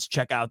 6 months.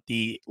 Check out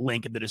the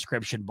link in the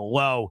description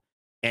below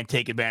and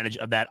take advantage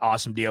of that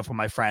awesome deal from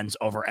my friends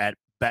over at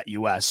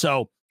BetUS.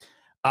 So,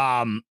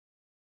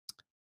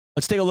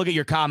 let's take a look at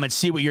your comments,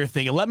 see what you're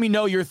thinking. Let me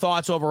know your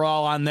thoughts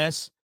overall on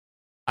this.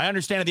 I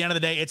understand at the end of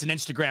the day, it's an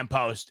Instagram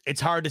post.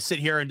 It's hard to sit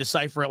here and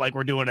decipher it like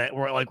we're doing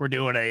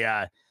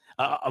a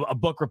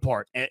book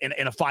report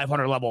in a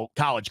 500 level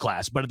college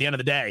class. But at the end of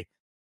the day,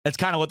 that's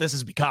kind of what this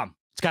has become.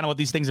 It's kind of what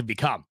these things have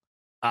become.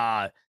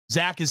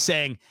 Zach is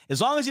saying,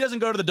 as long as he doesn't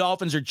go to the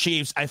Dolphins or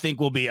Chiefs, I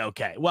think we'll be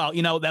okay. Well,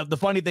 you know, the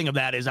funny thing of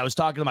that is I was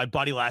talking to my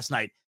buddy last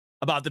night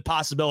about the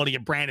possibility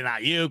of Brandon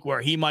Ayuk,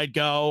 where he might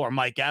go, or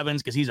Mike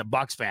Evans, because he's a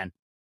Bucs fan.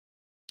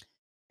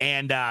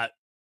 And,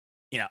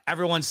 you know,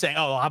 everyone's saying,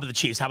 oh, how about the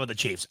Chiefs? How about the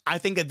Chiefs? I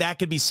think that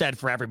could be said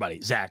for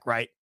everybody, Zach,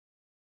 right?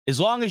 As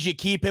long as you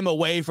keep him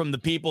away from the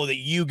people that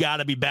you got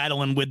to be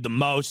battling with the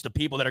most, the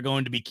people that are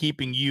going to be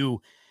keeping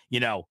you, you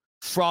know,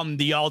 from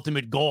the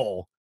ultimate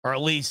goal, or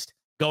at least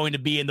going to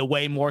be in the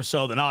way more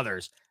so than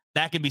others,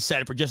 that can be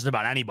said for just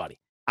about anybody.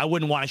 I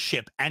wouldn't want to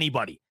ship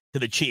anybody to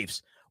the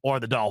Chiefs or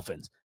the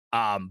Dolphins.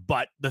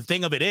 But the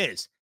thing of it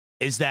is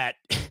that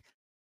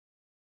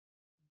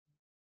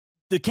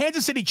the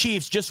Kansas City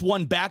Chiefs just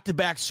won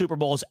back-to-back Super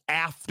Bowls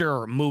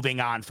after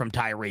moving on from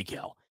Tyreek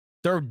Hill.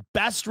 Their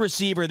best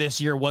receiver this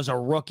year was a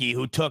rookie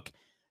who took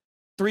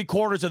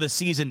 3/4 of the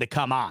season to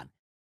come on.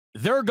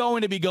 They're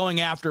going to be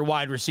going after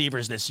wide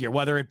receivers this year,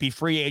 whether it be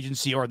free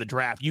agency or the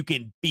draft. You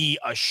can be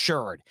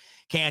assured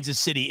Kansas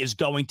City is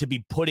going to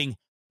be putting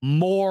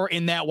more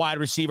in that wide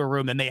receiver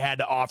room than they had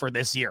to offer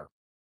this year.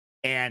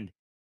 And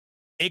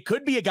it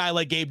could be a guy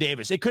like Gabe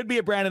Davis. It could be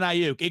a Brandon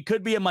Ayuk. It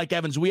could be a Mike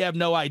Evans. We have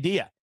no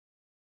idea.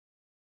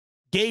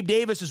 Gabe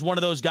Davis is one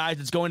of those guys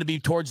that's going to be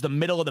towards the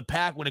middle of the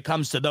pack when it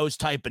comes to those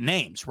type of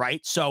names, right?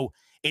 So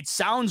it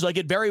sounds like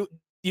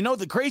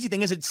the crazy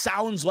thing is it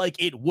sounds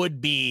like it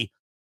would be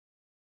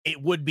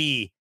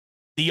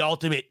the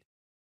ultimate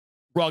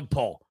rug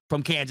pull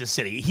from Kansas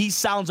City. He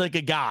sounds like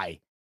a guy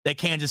that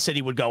Kansas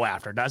City would go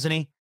after, doesn't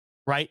he?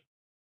 Right?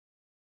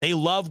 They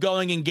love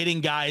going and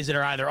getting guys that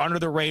are either under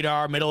the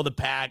radar, middle of the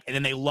pack, and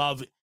then they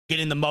love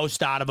getting the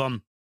most out of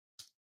them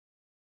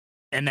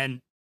and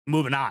then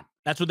moving on.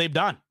 That's what they've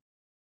done.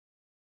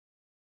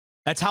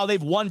 That's how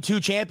they've won 2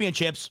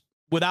 championships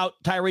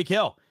without Tyreek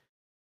Hill.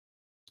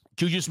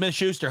 Juju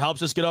Smith-Schuster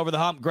helps us get over the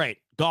hump. Great.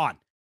 Gone.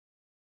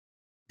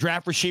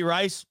 Draft Rashee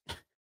Rice,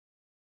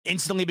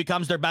 instantly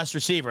becomes their best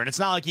receiver. And it's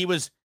not like he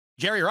was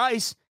Jerry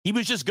Rice. He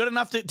was just good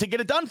enough to get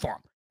it done for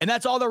him. And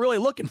that's all they're really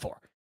looking for.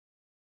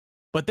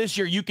 But this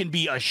year, you can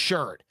be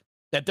assured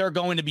that they're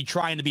going to be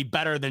trying to be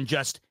better than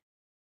just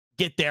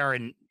get there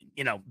and,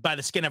 you know, by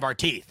the skin of our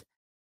teeth.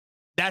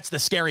 That's the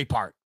scary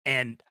part.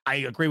 And I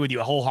agree with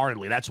you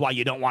wholeheartedly. That's why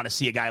you don't want to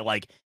see a guy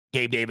like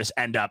Gabe Davis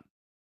end up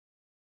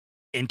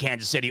in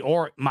Kansas City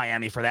or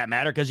Miami for that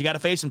matter, because you got to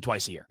face him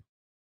twice a year.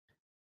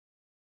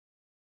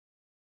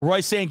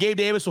 Roy's saying Gabe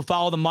Davis will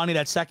follow the money.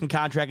 That second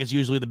contract is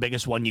usually the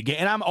biggest one you get.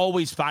 And I'm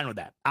always fine with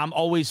that.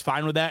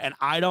 And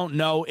I don't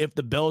know if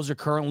the Bills are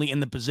currently in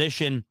the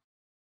position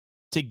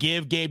to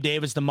give Gabe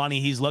Davis the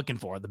money he's looking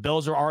for. The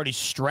Bills are already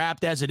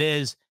strapped as it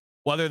is,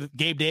 whether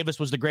Gabe Davis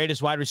was the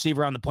greatest wide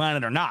receiver on the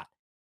planet or not.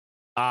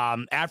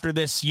 After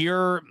this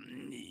year,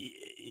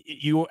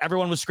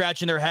 everyone was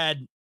scratching their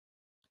head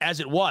as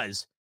it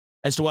was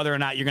as to whether or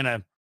not you're going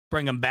to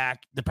bring him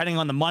back, depending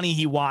on the money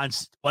he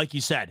wants. Like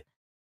you said,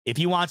 if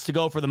he wants to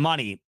go for the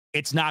money,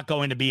 it's not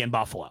going to be in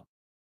Buffalo.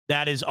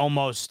 That is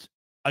almost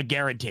a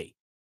guarantee.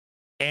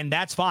 And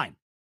that's fine.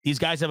 These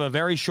guys have a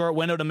very short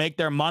window to make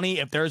their money.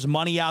 If there's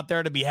money out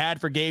there to be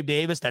had for Gabe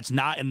Davis, that's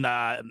not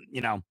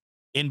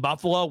in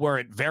Buffalo, where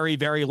it very,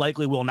 very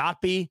likely will not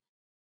be.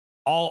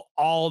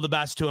 All the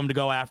best to him to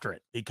go after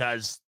it,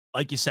 because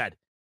like you said,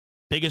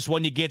 biggest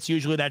one you get's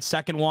usually that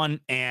second one,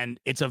 and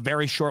it's a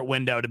very short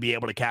window to be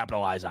able to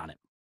capitalize on it.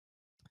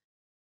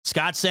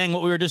 Scott's saying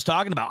what we were just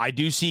talking about. I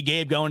do see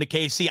Gabe going to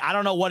KC. I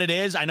don't know what it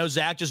is. I know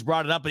Zach just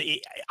brought it up, but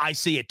I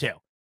see it too.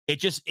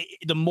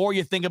 The more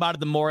you think about it,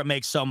 the more it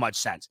makes so much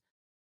sense.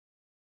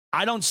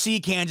 I don't see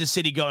Kansas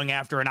City going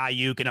after an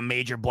Ayuk and a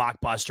major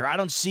blockbuster. I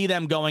don't see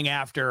them going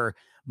after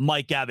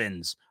Mike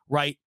Evans,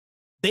 right?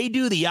 They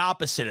do the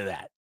opposite of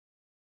that.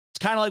 It's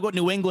kind of like what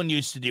New England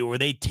used to do, where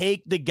they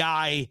take the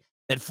guy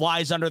that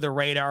flies under the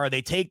radar, or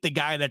they take the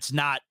guy that's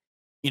not,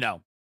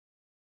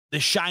 the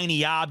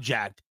shiny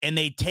object, and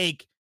they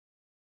take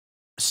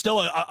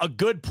still a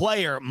good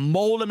player,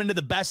 mold him into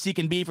the best he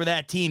can be for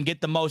that team, get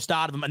the most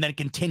out of him, and then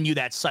continue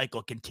that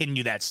cycle.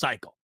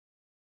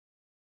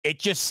 It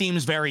just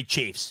seems very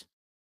Chiefs,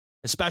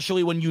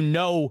 especially when you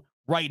know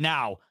right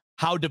now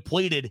how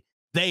depleted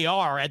they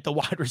are at the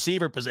wide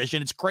receiver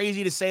position. It's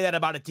crazy to say that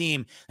about a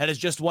team that has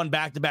just won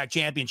back-to-back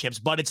championships,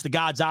 but it's the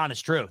God's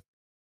honest truth.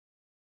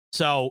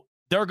 So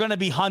they're going to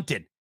be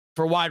hunted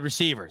for wide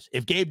receivers.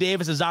 If Gabe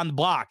Davis is on the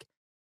block,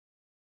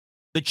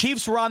 The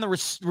Chiefs were on the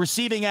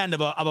receiving end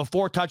of a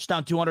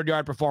 4-touchdown,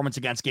 200-yard performance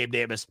against Gabe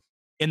Davis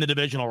in the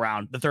divisional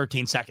round, the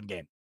 13-second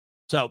game.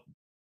 So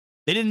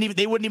they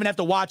wouldn't even have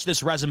to watch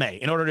this resume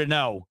in order to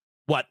know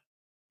what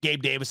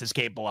Gabe Davis is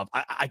capable of.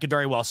 I could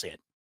very well see it.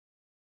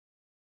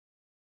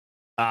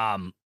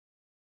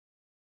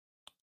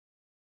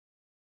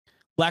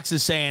 Lex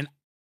is saying,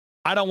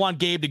 I don't want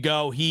Gabe to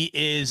go. He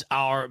is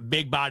our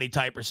big body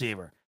type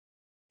receiver.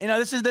 You know,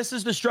 this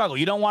is the struggle.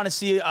 You don't want to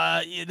see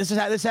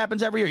this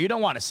happens every year. You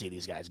don't want to see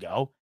these guys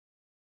go.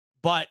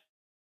 But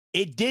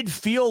it did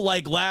feel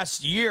like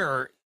last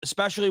year,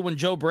 especially when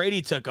Joe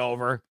Brady took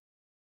over,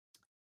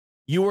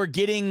 you were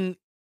getting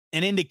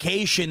an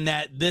indication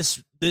that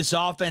this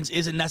offense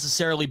isn't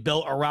necessarily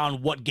built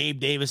around what Gabe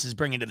Davis is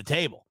bringing to the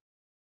table.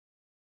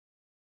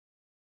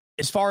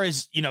 As far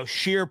as,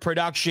 sheer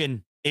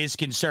production is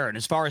concerned,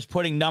 as far as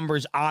putting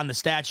numbers on the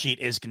stat sheet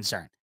is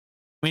concerned.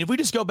 I mean, if we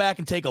just go back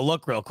and take a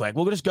look real quick,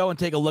 we'll just go and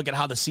take a look at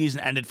how the season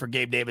ended for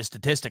Gabe Davis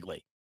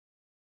statistically.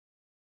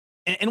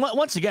 And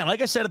once again,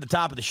 like I said at the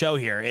top of the show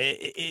here,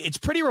 it's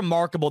pretty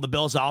remarkable the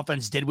Bills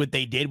offense did what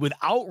they did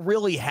without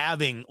really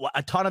having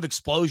a ton of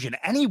explosion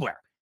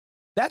anywhere.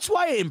 That's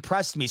why it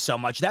impressed me so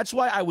much. That's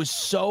why I was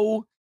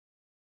so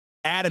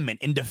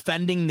adamant in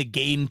defending the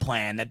game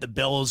plan that the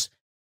Bills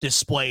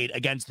displayed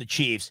against the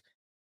Chiefs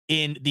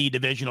in the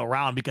divisional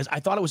round, because I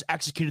thought it was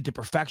executed to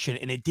perfection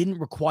and it didn't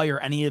require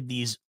any of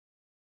these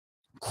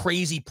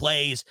crazy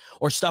plays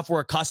or stuff we're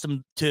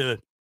accustomed to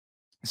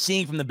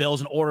seeing from the Bills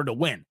in order to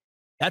win.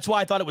 That's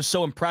why I thought it was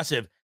so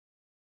impressive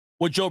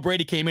what Joe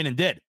Brady came in and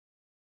did.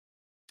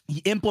 He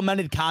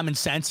implemented common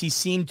sense. He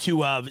seemed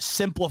to have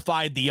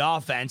simplified the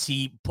offense.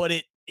 He put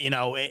it, in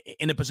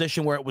a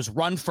position where it was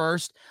run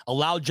first,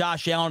 allowed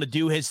Josh Allen to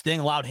do his thing,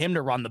 allowed him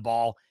to run the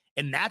ball.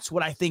 And that's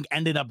what I think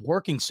ended up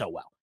working so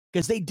well,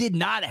 because they did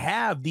not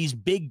have these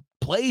big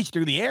plays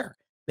through the air.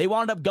 They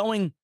wound up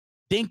going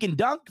dink and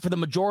dunk for the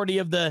majority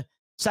of the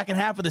second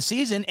half of the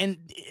season, and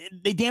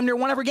they damn near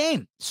won every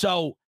game.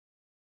 So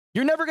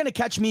you're never going to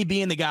catch me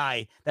being the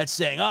guy that's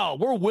saying, oh,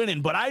 we're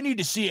winning, but I need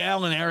to see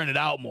Allen airing it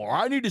out more.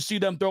 I need to see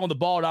them throwing the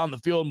ball down the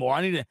field more.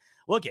 I need to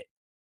look at,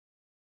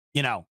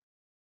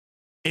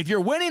 if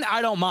you're winning,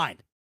 I don't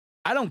mind.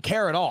 I don't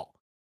care at all.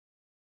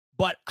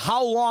 But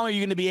how long are you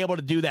going to be able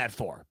to do that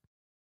for?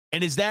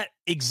 And is that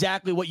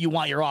exactly what you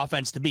want your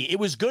offense to be? It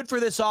was good for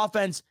this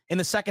offense in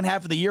the second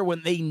half of the year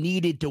when they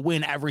needed to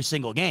win every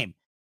single game.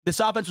 This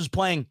offense was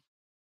playing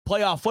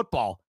playoff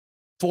football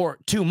for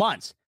 2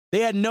 months. They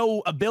had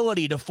no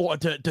ability to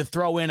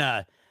throw in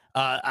a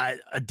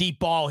deep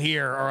ball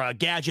here or a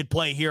gadget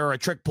play here or a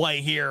trick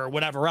play here or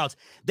whatever else.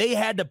 They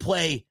had to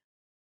play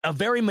a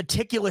very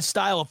meticulous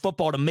style of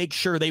football to make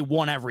sure they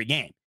won every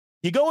game.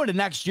 You go into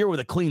next year with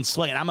a clean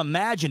slate, and I'm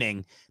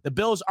imagining the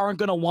Bills aren't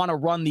going to want to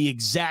run the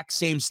exact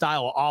same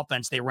style of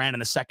offense they ran in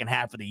the second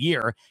half of the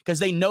year because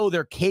they know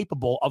they're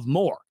capable of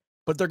more.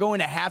 But they're going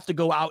to have to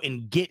go out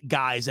and get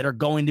guys that are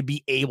going to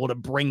be able to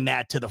bring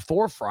that to the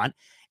forefront.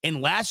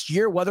 And last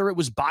year, whether it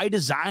was by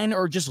design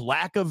or just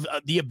lack of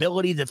the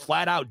ability to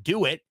flat out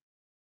do it,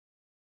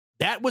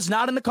 that was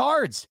not in the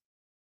cards.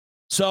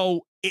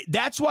 So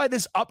that's why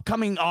this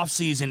upcoming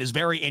offseason is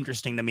very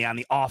interesting to me on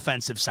the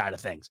offensive side of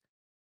things,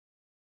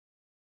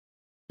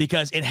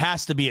 because it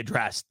has to be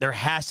addressed. There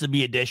has to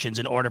be additions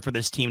in order for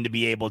this team to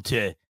be able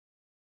to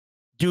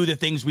do the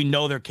things we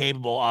know they're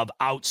capable of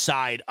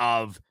outside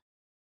of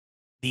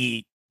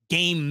the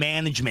game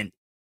management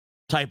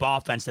type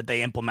offense that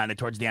they implemented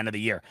towards the end of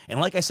the year. And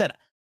like I said,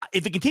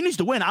 if it continues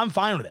to win, I'm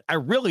fine with it. I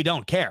really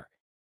don't care.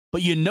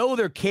 But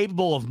they're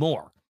capable of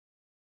more.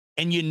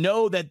 And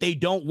that they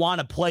don't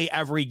want to play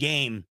every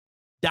game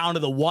down to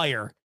the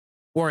wire,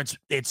 or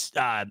it's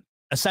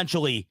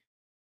essentially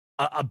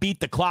a beat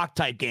the clock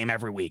type game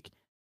every week,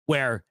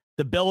 where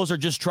the Bills are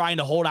just trying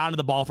to hold on to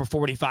the ball for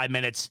 45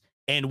 minutes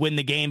and win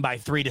the game by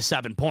 3 to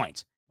 7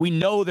 points. We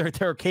know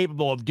they're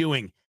capable of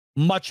doing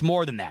much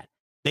more than that.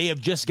 They have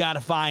just got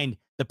to find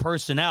the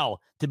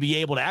personnel to be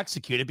able to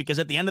execute it, because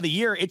at the end of the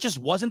year, it just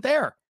wasn't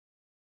there.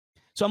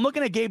 So I'm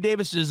looking at Gabe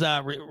Davis's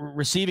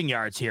receiving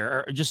yards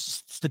here, or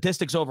just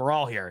statistics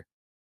overall here.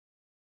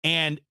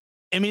 And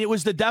I mean, it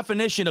was the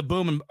definition of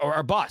boom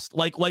or bust,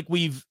 like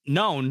we've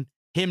known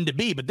him to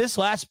be. But this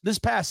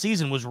past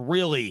season was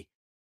really,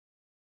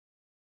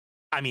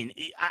 I mean,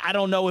 I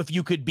don't know if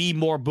you could be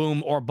more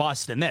boom or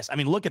bust than this. I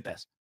mean, look at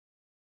this.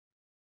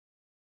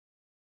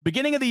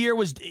 Beginning of the year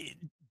was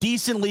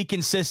decently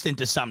consistent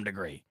to some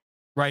degree,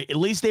 right? At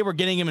least they were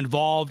getting him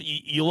involved.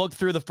 You look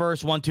through the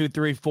first 1, 2,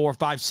 3, 4,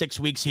 5, 6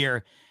 weeks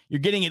here, you're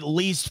getting at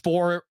least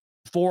four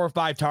or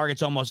five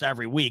targets almost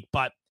every week.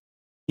 But,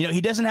 he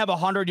doesn't have a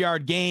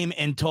 100-yard game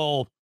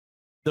until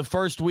the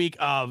first week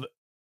of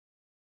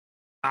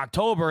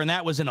October, and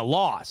that was in a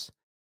loss.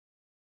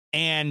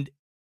 And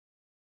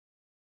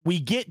we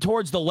get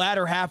towards the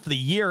latter half of the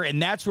year, and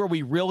that's where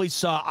we really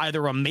saw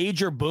either a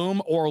major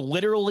boom or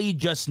literally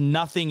just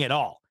nothing at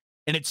all.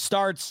 And it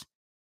starts,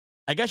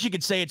 I guess you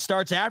could say it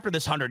starts after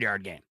this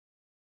 100-yard game,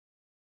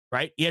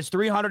 right? He has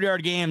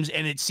 300-yard games,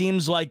 and it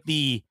seems like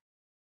the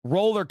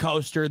roller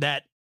coaster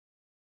that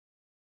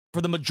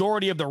for the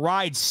majority of the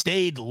ride,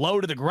 stayed low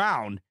to the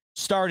ground,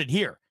 started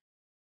here.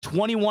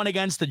 21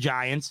 against the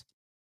Giants,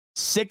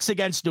 6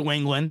 against New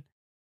England,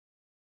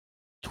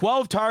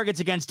 12 targets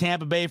against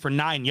Tampa Bay for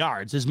 9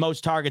 yards, his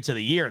most targets of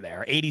the year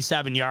there,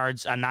 87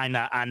 yards on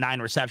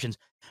 9 receptions.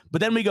 But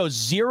then we go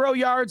 0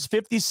 yards,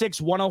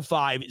 56,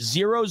 105,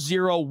 0,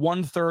 0,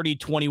 130,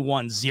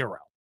 21, 0.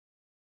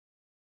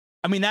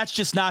 I mean, that's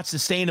just not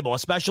sustainable,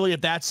 especially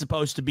if that's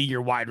supposed to be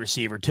your wide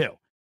receiver too.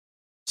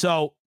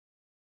 So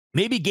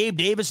maybe Gabe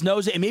Davis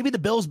knows it, and maybe the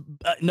Bills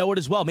know it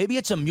as well. Maybe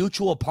it's a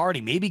mutual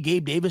party. Maybe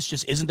Gabe Davis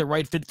just isn't the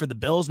right fit for the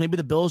Bills. Maybe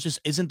the Bills just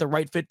isn't the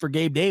right fit for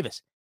Gabe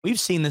Davis. We've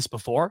seen this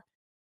before.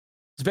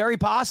 It's very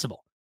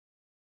possible.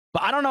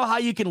 But I don't know how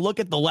you can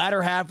look at the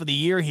latter half of the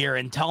year here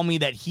and tell me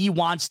that he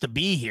wants to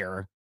be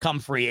here come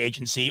free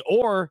agency,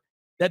 or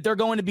that they're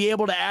going to be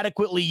able to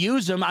adequately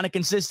use him on a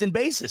consistent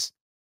basis.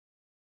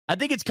 I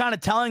think it's kind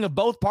of telling of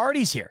both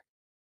parties here.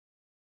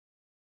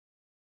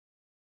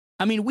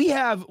 I mean, we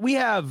have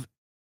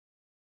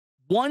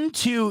 1,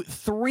 2,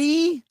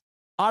 3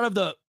 out of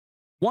the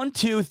 1,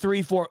 2,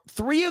 3, 4,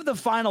 3 of the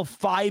final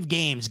 5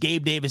 games,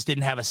 Gabe Davis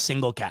didn't have a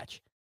single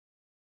catch.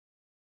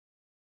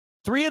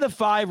 3 of the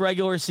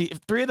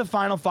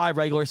final 5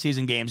 regular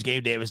season games,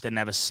 Gabe Davis didn't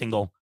have a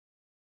single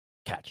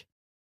catch.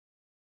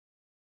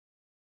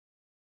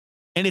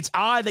 And it's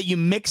odd that you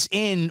mix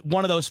in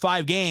one of those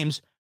 5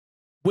 games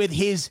with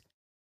his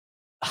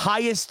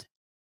highest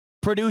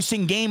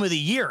producing game of the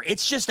year.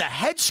 It's just a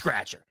head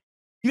scratcher.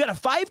 You got a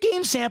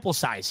 5-game sample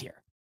size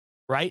here,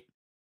 right?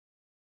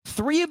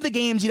 3 of the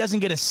games, he doesn't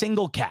get a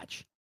single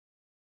catch.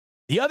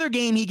 The other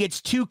game, he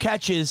gets 2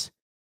 catches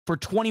for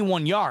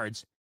 21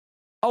 yards.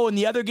 Oh, and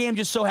the other game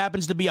just so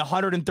happens to be a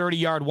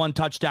 130-yard,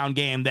 1-touchdown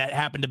game that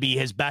happened to be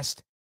his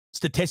best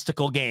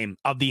statistical game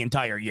of the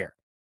entire year.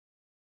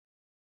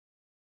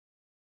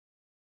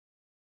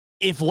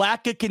 If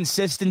lack of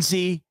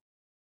consistency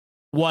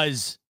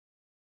was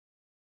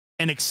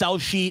an Excel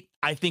sheet,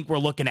 I think we're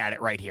looking at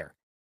it right here.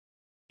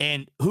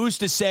 And who's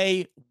to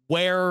say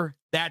where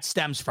that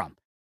stems from?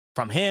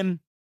 From him,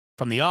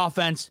 from the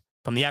offense,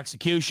 from the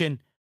execution,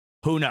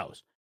 who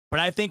knows? But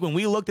I think when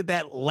we looked at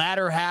that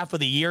latter half of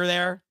the year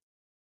there,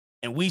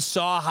 and we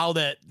saw how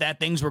that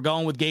things were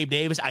going with Gabe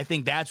Davis, I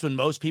think that's when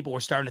most people were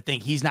starting to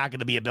think he's not going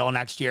to be a Bill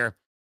next year.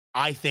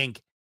 I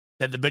think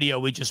that the video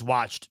we just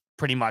watched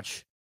pretty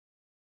much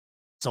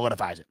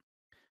solidifies it.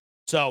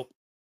 So,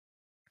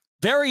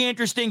 very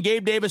interesting.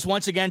 Gabe Davis,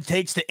 once again,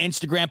 takes to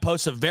Instagram,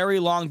 posts a very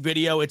long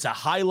video. It's a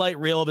highlight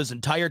reel of his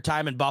entire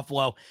time in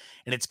Buffalo,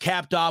 and it's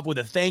capped off with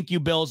a thank you,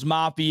 Bills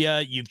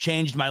Mafia. You've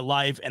changed my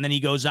life. And then he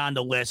goes on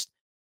to list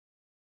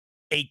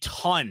a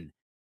ton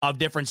of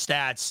different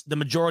stats, the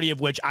majority of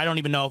which I don't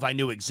even know if I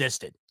knew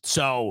existed.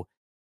 So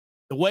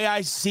the way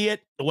I see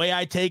it, the way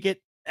I take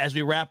it as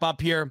we wrap up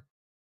here,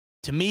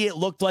 to me, it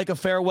looked like a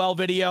farewell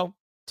video.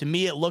 To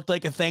me, it looked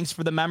like a thanks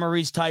for the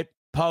memories type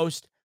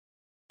post.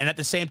 And at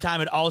the same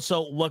time, it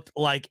also looked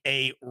like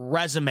a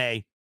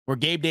resume where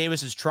Gabe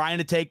Davis is trying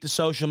to take to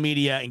social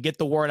media and get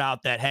the word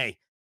out that, hey,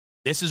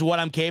 this is what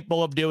I'm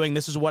capable of doing.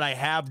 This is what I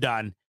have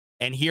done.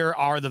 And here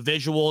are the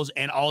visuals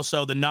and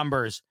also the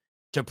numbers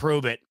to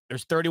prove it.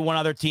 There's 31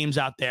 other teams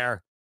out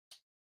there.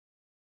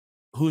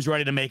 Who's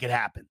ready to make it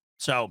happen?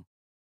 So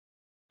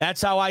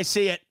that's how I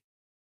see it.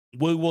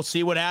 We will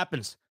see what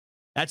happens.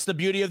 That's the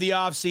beauty of the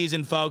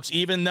offseason, folks.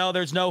 Even though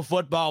there's no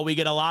football, we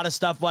get a lot of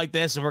stuff like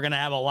this, and we're going to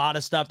have a lot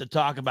of stuff to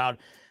talk about.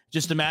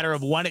 Just a matter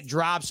of when it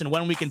drops and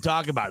when we can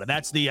talk about it.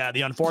 That's the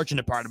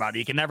unfortunate part about it.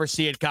 You can never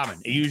see it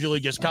coming. It usually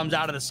just comes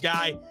out of the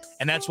sky,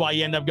 and that's why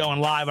you end up going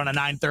live on a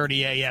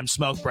 9:30 a.m.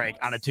 smoke break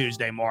on a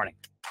Tuesday morning.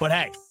 But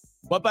hey,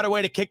 what better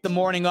way to kick the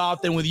morning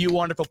off than with you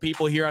wonderful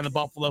people here on the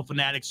Buffalo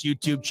Fanatics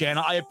YouTube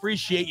channel? I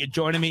appreciate you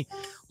joining me.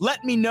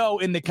 Let me know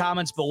in the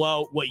comments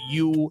below what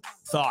you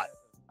thought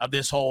of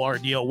this whole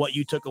ordeal, what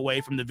you took away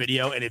from the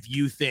video, and if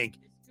you think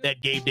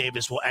that Gabe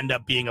Davis will end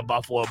up being a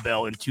Buffalo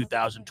Bill in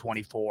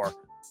 2024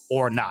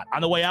 or not.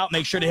 On the way out,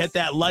 make sure to hit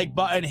that like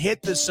button, hit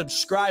the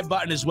subscribe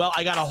button as well.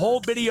 I got a whole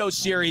video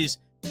series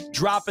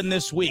dropping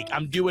this week.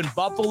 I'm doing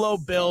Buffalo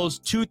Bills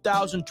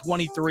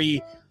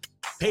 2023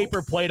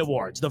 Paper Plate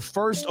Awards. The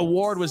first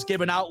award was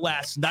given out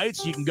last night,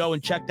 so you can go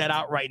and check that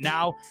out right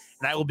now.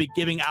 And I will be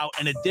giving out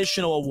an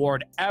additional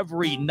award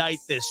every night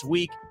this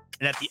week.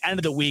 And at the end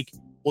of the week,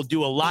 we'll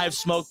do a live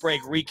smoke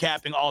break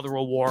recapping all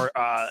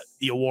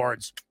the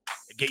awards.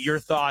 Get your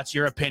thoughts,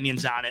 your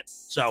opinions on it.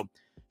 So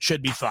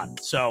should be fun.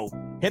 So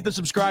hit the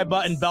subscribe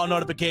button, bell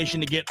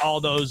notification to get all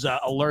those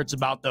alerts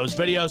about those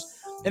videos.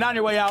 And on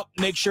your way out,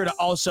 make sure to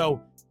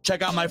also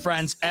check out my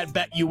friends at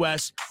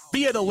BetUS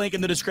via the link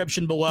in the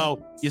description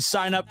below. You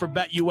sign up for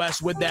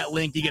BetUS with that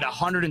link. You get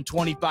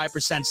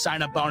 125%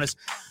 sign-up bonus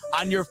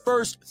on your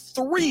first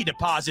 3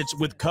 deposits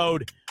with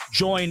code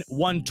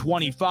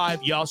JOIN125.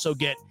 You also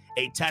get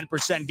a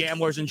 10%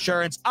 gambler's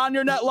insurance on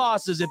your net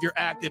losses if you're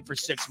active for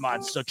 6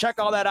 months. So check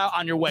all that out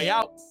on your way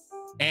out.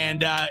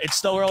 And it's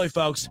still early,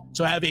 folks.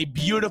 So have a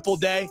beautiful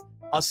day.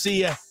 I'll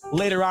see you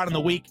later on in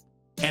the week.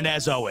 And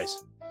as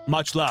always,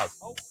 much love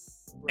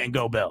and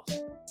go Bills.